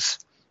role was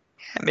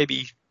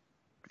maybe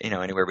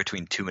anywhere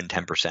between 2 and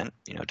 10%,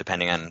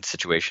 depending on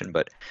situation.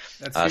 But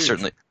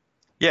certainly,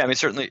 yeah, I mean,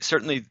 certainly,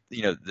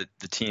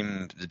 the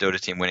team, the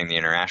Dota team winning the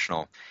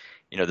International,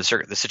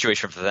 the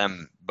situation for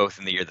them, both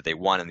in the year that they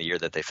won and the year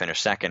that they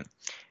finished second,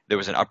 there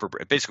was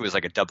basically it was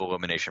like a double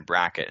elimination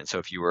bracket. And so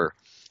if you were,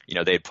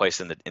 they had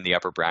placed in the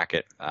upper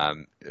bracket.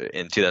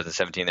 In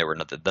 2017, they were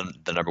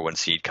the number 1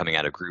 seed coming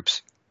out of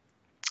groups.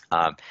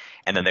 And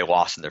then they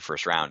lost in their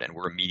first round and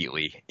were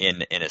immediately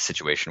in a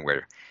situation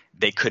where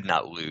they could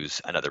not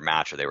lose another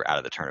match or they were out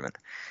of the tournament.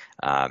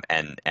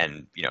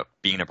 And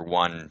being number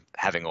 1,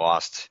 having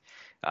lost,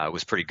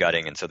 was pretty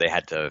gutting. And so they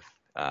had to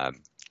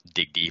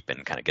dig deep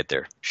and kind of get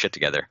their shit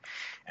together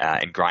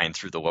and grind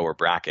through the lower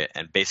bracket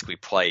and basically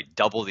play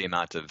double the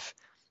amount of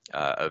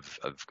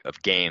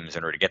games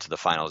in order to get to the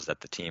finals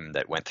that the team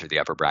that went through the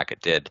upper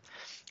bracket did.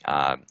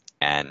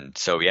 And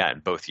so, yeah, in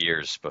both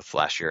years, both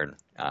last year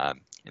and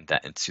in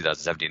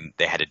 2017,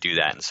 they had to do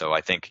that. And so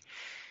I think,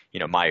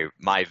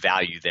 my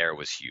value there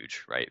was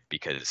huge, right?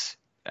 Because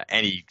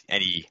any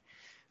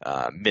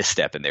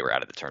misstep and they were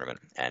out of the tournament.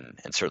 And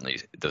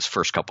certainly those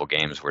first couple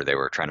games where they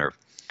were trying to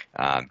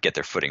get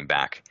their footing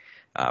back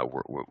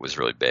was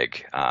really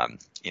big.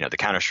 The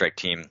Counter-Strike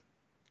team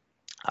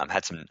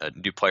had some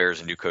new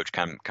players, a new coach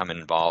come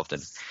involved.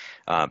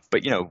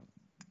 But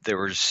there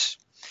was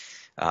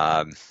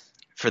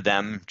for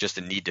them just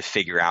a need to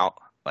figure out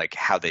like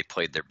how they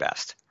played their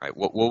best, right?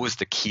 What was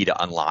the key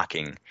to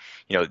unlocking,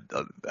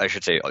 I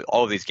should say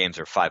all of these games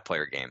are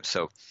 5-player games.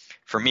 So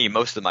for me,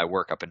 most of my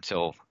work up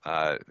until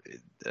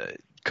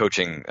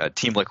coaching,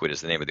 Team Liquid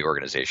is the name of the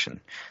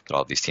organization that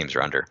all of these teams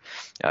are under.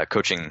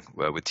 Coaching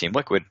with Team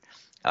Liquid,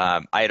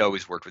 I had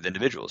always worked with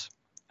individuals.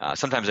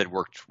 Sometimes I'd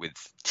worked with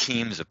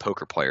teams of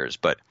poker players,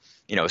 but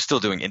still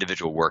doing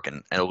individual work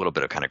and a little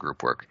bit of kind of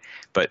group work.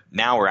 But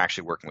now we're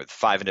actually working with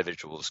 5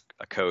 individuals,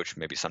 a coach,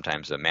 maybe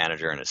sometimes a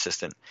manager, an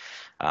assistant,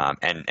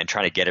 and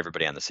trying to get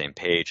everybody on the same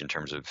page in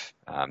terms of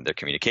their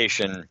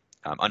communication,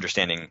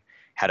 understanding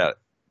how to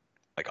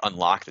like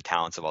unlock the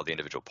talents of all the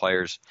individual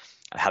players,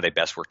 how they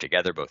best work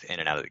together, both in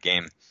and out of the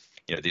game.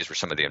 These were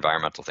some of the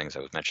environmental things I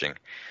was mentioning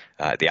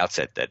at the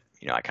outset that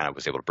I kind of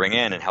was able to bring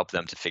in and help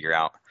them to figure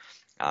out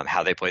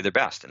how they play their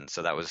best. And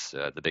so that was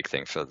the big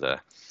thing for the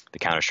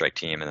Counter-Strike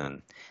team.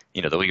 And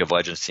then, the League of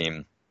Legends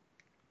team,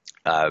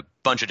 a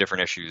bunch of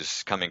different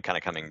issues coming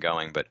and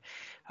going, but,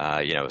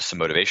 some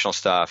motivational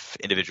stuff,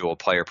 individual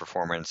player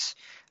performance,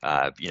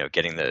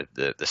 getting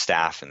the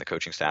staff and the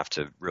coaching staff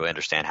to really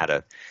understand how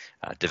to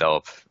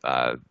develop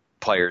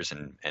players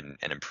and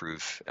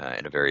improve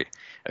in a very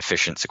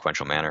efficient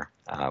sequential manner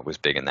was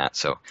big in that.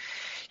 So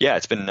yeah,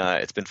 it's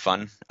been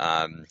fun,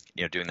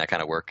 doing that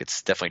kind of work.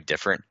 It's definitely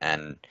different.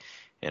 And,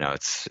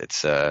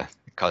 it's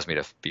caused me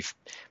to be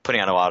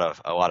putting on a lot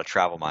of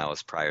travel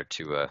miles prior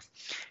to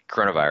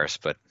coronavirus,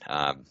 but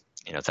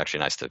it's actually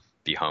nice to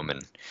be home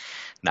and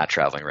not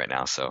traveling right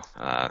now. So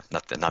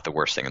not the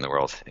worst thing in the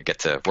world. I get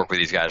to work with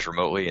these guys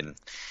remotely, and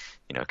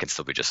it can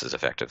still be just as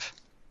effective.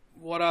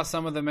 What are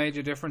some of the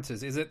major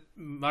differences? Is it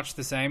much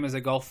the same as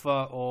a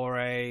golfer or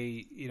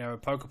a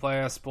poker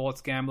player,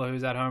 sports gambler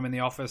who's at home in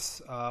the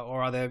office,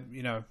 or are there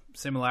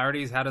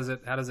similarities? How does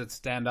it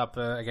stand up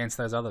against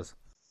those others?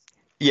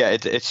 Yeah,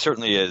 it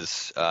certainly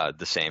is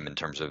the same in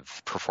terms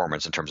of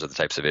performance, in terms of the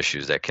types of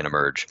issues that can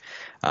emerge.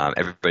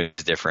 Everybody's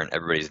different.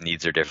 Everybody's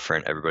needs are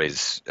different.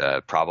 Everybody's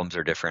problems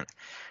are different.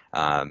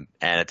 And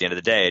at the end of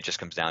the day, it just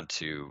comes down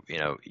to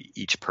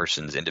each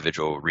person's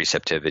individual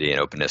receptivity and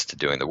openness to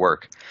doing the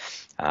work.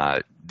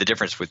 The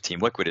difference with Team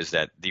Liquid is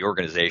that the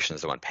organization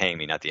is the one paying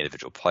me, not the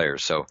individual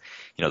players. So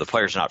the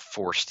players are not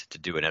forced to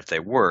do it. And if they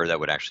were,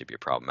 that would actually be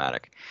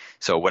problematic.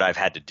 So what I've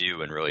had to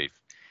do and really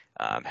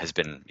has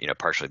been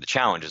partially the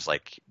challenge is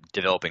like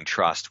developing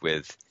trust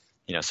with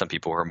some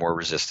people who are more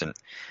resistant.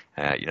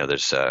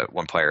 There's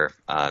one player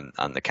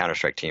on the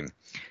Counter-Strike team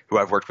who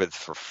I've worked with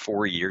for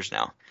 4 years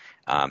now.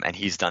 And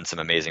he's done some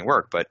amazing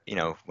work. But,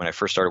 when I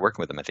first started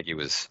working with him, I think he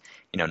was,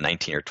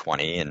 19 or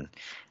 20 and,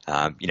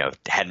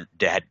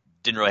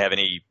 didn't really have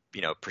any,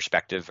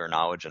 perspective or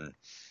knowledge and,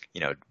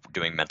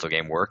 doing mental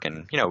game work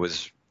and,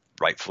 was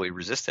rightfully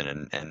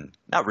resistant and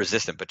not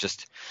resistant, but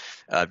just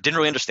didn't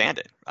really understand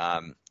it.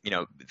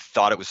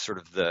 Thought it was sort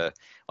of the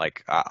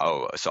like,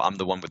 so I'm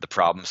the one with the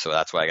problem, so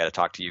that's why I got to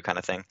talk to you kind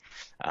of thing.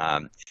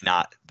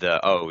 Not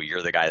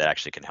you're the guy that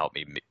actually can help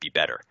me be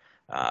better.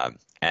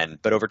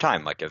 But over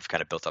time, like I've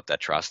kind of built up that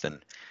trust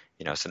and,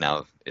 so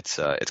now it's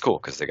cool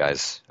because the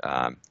guys,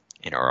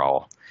 are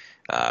all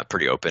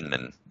pretty open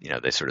and,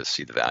 they sort of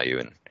see the value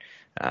and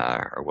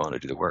are willing to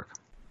do the work.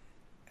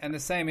 And the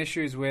same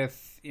issues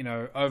with,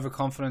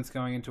 overconfidence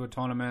going into a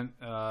tournament,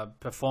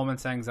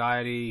 performance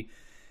anxiety,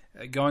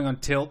 going on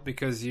tilt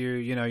because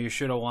you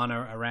should have won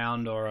a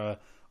round or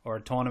a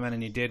tournament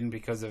and you didn't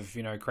because of,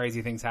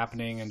 crazy things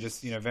happening and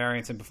just,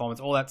 variance in performance.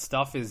 All that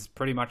stuff is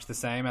pretty much the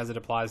same as it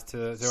applies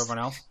to everyone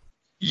else.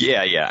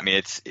 Yeah. I mean,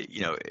 it's,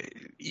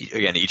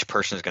 again, each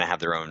person is going to have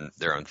their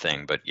own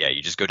thing, but yeah,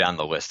 you just go down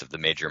the list of the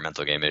major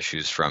mental game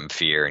issues from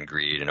fear and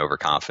greed and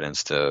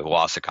overconfidence to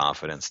loss of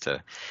confidence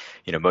to,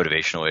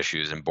 motivational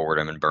issues and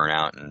boredom and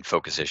burnout and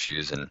focus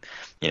issues and,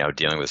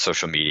 dealing with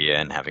social media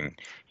and having,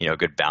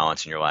 good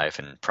balance in your life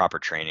and proper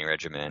training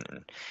regimen.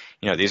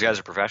 And, these guys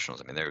are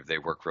professionals. I mean, they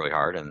work really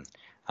hard and,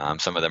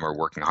 some of them are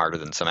working harder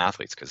than some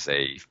athletes because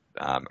they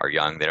are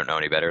young. They don't know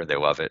any better. They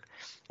love it.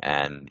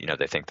 And,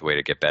 they think the way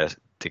to get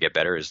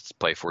better is to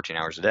play 14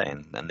 hours a day,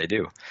 and they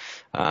do.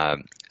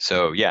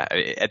 So yeah,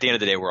 at the end of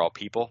the day, we're all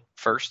people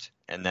first,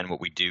 and then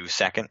what we do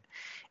second.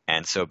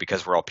 And so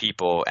because we're all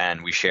people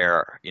and we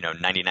share,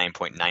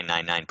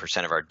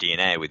 99.999% of our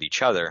DNA with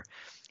each other,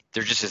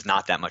 there just is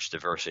not that much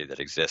diversity that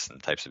exists in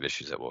the types of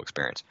issues that we'll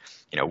experience.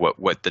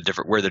 Where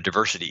the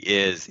diversity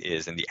is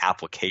in the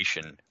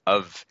application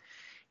of,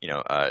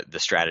 the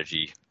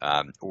strategy,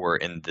 or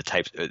in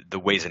the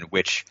ways in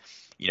which,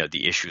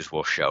 the issues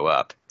will show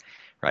up.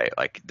 Right.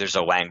 Like there's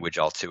a language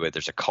all to it.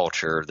 There's a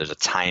culture, there's a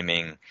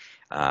timing,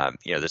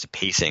 there's a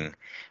pacing,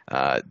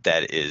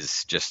 that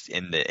is just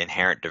in the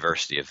inherent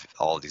diversity of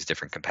all of these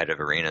different competitive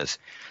arenas.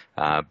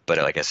 But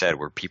like I said,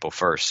 we're people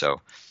first.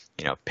 So,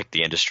 pick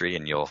the industry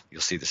and you'll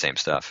see the same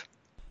stuff.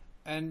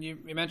 And you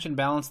mentioned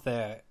balance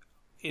there.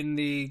 In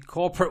the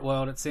corporate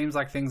world, it seems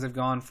like things have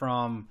gone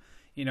from,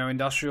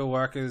 industrial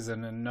workers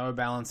and no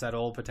balance at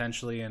all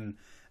potentially. And,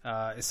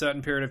 a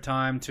certain period of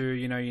time to,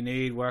 you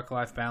need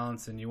work-life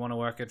balance and you want to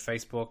work at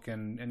Facebook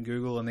and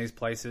Google and these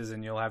places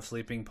and you'll have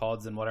sleeping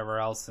pods and whatever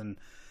else and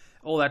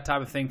all that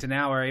type of thing to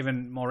now where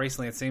even more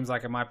recently it seems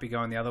like it might be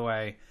going the other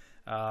way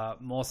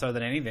more so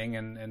than anything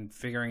and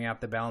figuring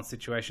out the balance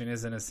situation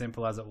isn't as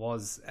simple as it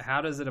was. How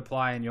does it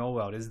apply in your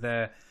world? Is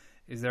there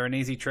an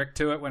easy trick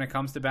to it when it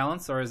comes to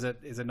balance or is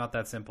it not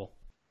that simple?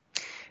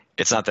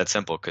 It's not that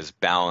simple because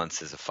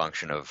balance is a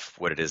function of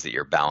what it is that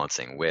you're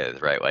balancing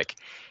with, right? Like,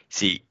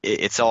 see,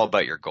 it's all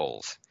about your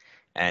goals.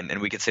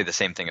 And we could say the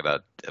same thing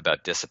about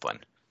discipline,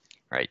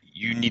 right?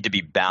 You need to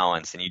be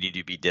balanced and you need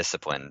to be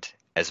disciplined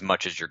as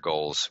much as your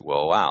goals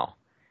will allow,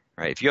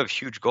 right? If you have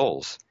huge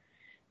goals,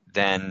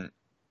 then,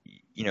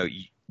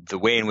 the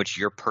way in which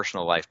your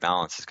personal life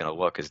balance is going to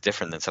look is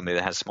different than somebody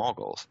that has small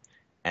goals.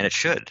 And it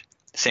should.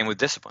 Same with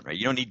discipline, right?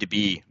 You don't need to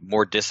be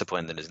more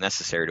disciplined than is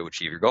necessary to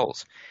achieve your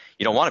goals.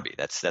 You don't want to be.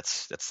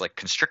 That's like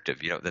constrictive.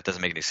 That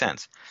doesn't make any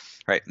sense,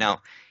 right?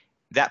 Now,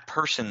 that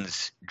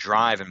person's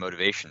drive and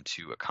motivation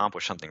to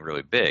accomplish something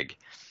really big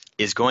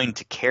is going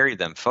to carry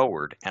them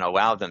forward and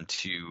allow them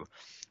to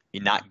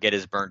not get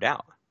as burned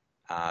out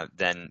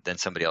than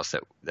somebody else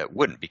that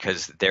wouldn't,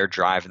 because their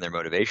drive and their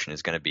motivation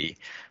is going to be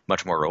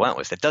much more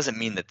relentless. That doesn't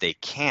mean that they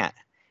can't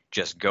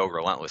just go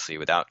relentlessly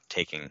without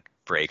taking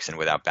breaks and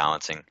without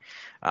balancing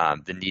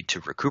the need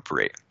to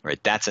recuperate,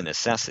 right? That's a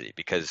necessity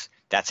because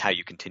that's how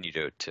you continue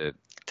to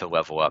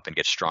level up and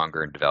get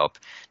stronger and develop,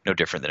 no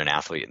different than an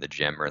athlete in the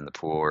gym or in the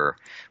pool or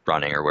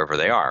running or wherever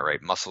they are,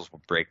 right? Muscles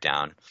will break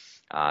down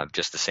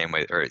just the same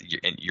way, or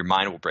your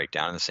mind will break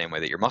down in the same way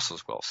that your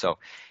muscles will. So,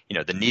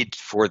 the need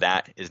for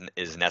that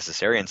is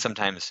necessary. And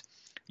sometimes,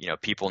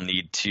 people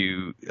need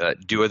to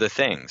do other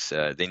things.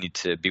 They need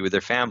to be with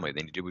their family.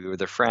 They need to be with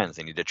their friends.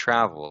 They need to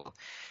travel.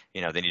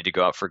 They need to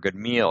go out for a good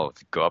meal,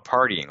 go out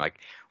partying, like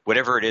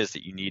whatever it is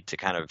that you need to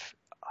kind of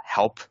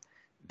help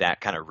that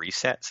kind of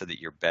reset so that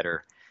you're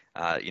better,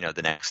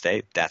 the next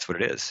day. That's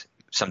what it is.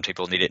 Some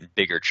people need it in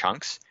bigger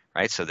chunks,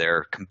 right? So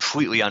they're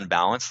completely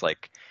unbalanced,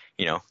 like,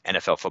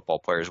 NFL football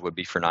players would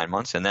be for 9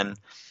 months. And then,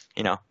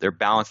 they're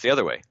balanced the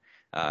other way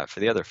for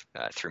the other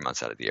 3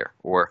 months out of the year.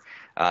 Or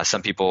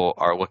some people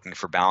are looking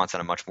for balance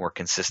on a much more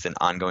consistent,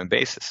 ongoing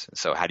basis.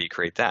 So how do you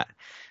create that?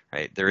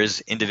 Right? There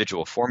is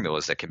individual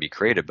formulas that can be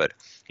created, but,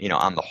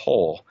 on the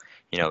whole,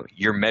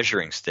 your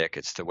measuring stick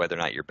as to whether or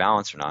not you're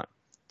balanced or not,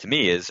 to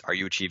me, is, are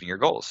you achieving your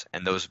goals?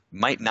 And those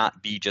might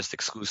not be just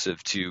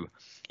exclusive to,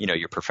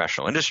 your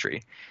professional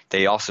industry,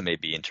 they also may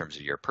be in terms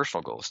of your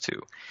personal goals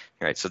too,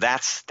 right? So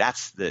that's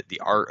the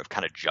art of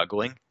kind of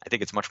juggling. I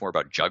think it's much more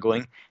about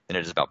juggling than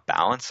it is about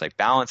balance. Like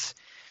balance,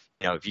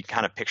 if you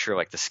kind of picture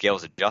like the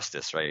scales of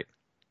justice, right?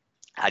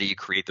 How do you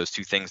create those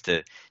two things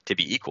to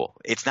be equal?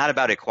 It's not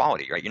about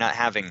equality, right? You're not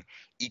having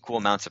equal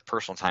amounts of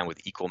personal time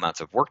with equal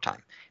amounts of work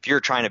time. If you're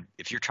trying to,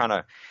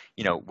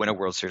 win a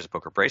World Series of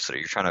Poker bracelet, or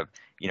you're trying to,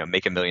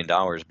 make $1 million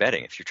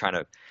betting. If you're trying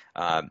to,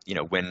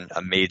 win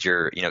a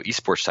major,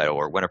 esports title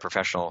or win a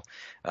professional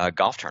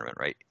golf tournament,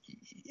 right?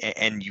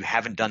 And you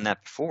haven't done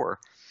that before,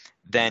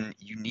 then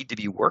you need to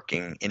be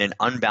working in an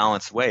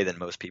unbalanced way than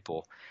most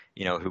people,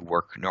 who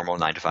work normal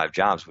 9-to-5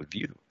 jobs would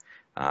view.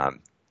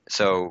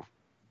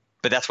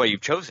 But that's why you've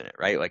chosen it,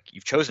 right? Like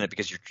you've chosen it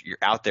because you're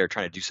out there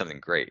trying to do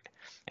something great.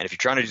 And if you're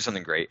trying to do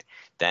something great,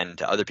 then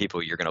to other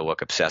people, you're going to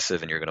look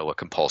obsessive and you're going to look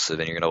compulsive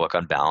and you're going to look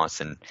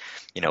unbalanced and,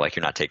 like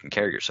you're not taking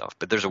care of yourself.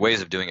 But there's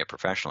ways of doing it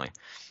professionally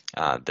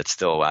that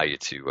still allow you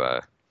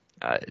to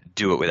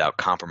do it without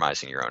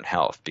compromising your own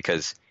health.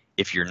 Because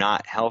if you're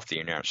not healthy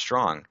and you're not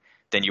strong,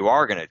 then you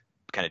are going to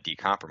kind of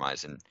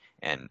decompromise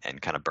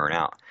and kind of burn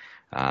out.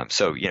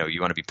 So,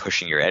 you want to be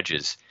pushing your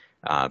edges,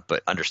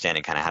 but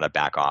understanding kind of how to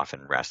back off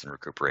and rest and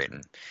recuperate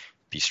and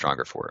be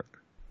stronger for it.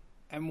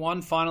 And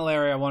one final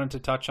area I wanted to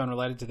touch on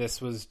related to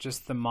this was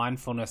just the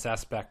mindfulness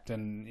aspect.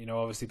 And,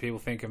 obviously people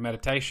think of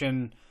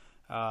meditation,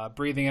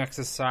 breathing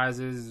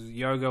exercises,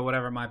 yoga,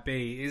 whatever it might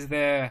be. Is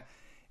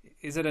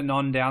it a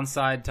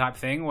non-downside type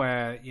thing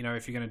where,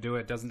 if you're going to do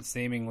it, doesn't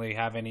seemingly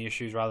have any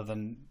issues rather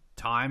than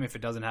time if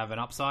it doesn't have an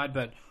upside?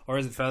 Or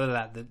is it further to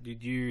that do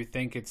you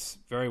think it's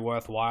very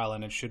worthwhile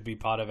and it should be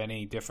part of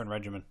any different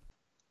regimen?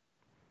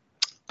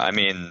 I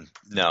mean,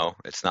 no,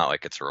 it's not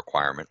like it's a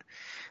requirement.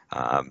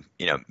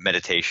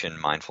 Meditation,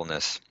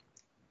 mindfulness,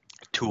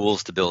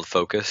 tools to build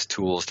focus,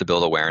 tools to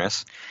build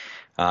awareness.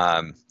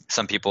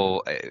 Some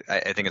people,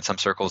 I think in some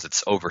circles,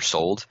 it's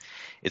oversold.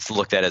 It's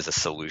looked at as a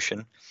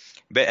solution.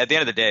 But at the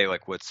end of the day,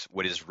 like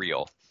what is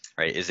real,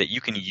 right, is that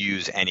you can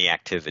use any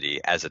activity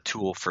as a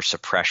tool for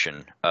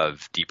suppression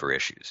of deeper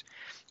issues.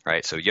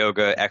 Right. So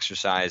yoga,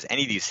 exercise,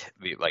 any of these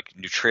like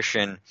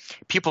nutrition,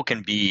 people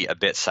can be a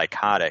bit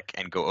psychotic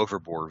and go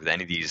overboard with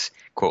any of these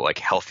quote like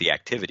healthy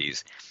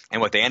activities.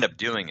 And what they end up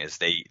doing is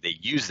they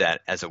use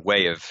that as a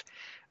way of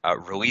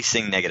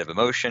releasing negative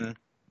emotion,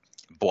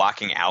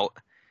 blocking out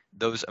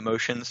those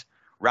emotions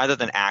rather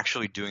than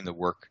actually doing the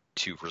work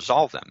to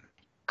resolve them,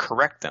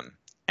 correct them,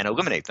 and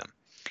eliminate them.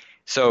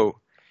 So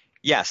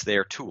yes, they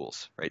are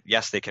tools, right?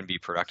 Yes, they can be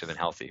productive and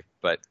healthy,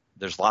 but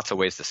there's lots of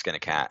ways to skin a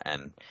cat,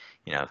 and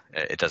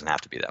it doesn't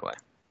have to be that way.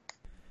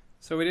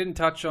 So we didn't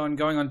touch on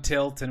going on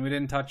tilt, and we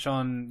didn't touch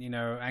on,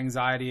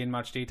 anxiety in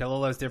much detail,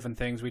 all those different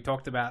things. We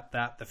talked about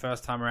that the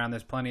first time around.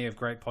 There's plenty of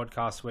great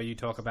podcasts where you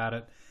talk about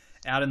it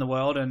out in the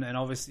world. And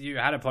obviously you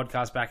had a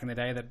podcast back in the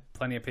day that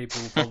plenty of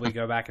people will probably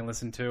go back and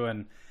listen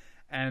to.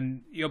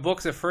 And your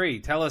books are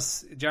free. Tell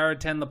us,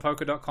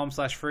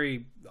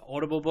 jaredtendlerpoker.com/free.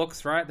 Audible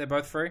books, right? They're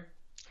both free?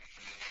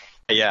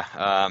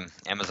 Yeah,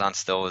 Amazon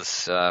still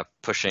is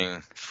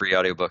pushing free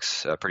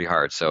audiobooks pretty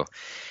hard. So,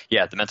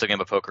 yeah, The Mental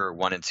Game of Poker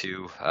 1 and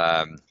 2.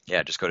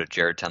 Just go to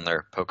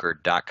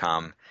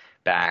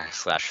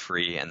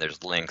jaredtendlerpoker.com/free, and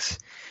there's links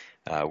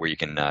where you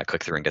can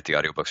click through and get the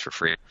audiobooks for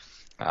free.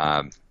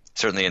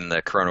 Certainly in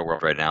the Corona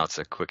world right now, it's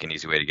a quick and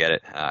easy way to get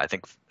it. I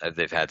think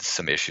they've had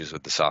some issues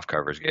with the soft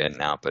covers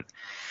getting out, but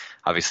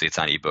obviously it's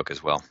on ebook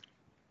as well.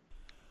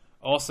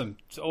 Awesome.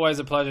 It's always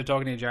a pleasure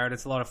talking to you, Jared.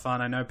 It's a lot of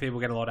fun. I know people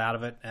get a lot out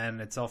of it,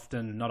 and it's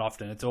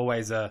it's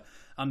always a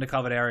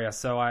undercovered area.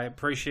 So I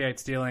appreciate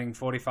stealing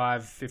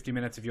 45, 50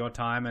 minutes of your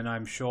time, and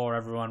I'm sure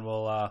everyone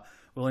will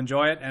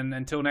enjoy it. And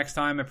until next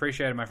time,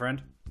 appreciate it, my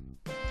friend.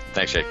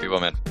 Thanks, Jake. Be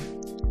well, man.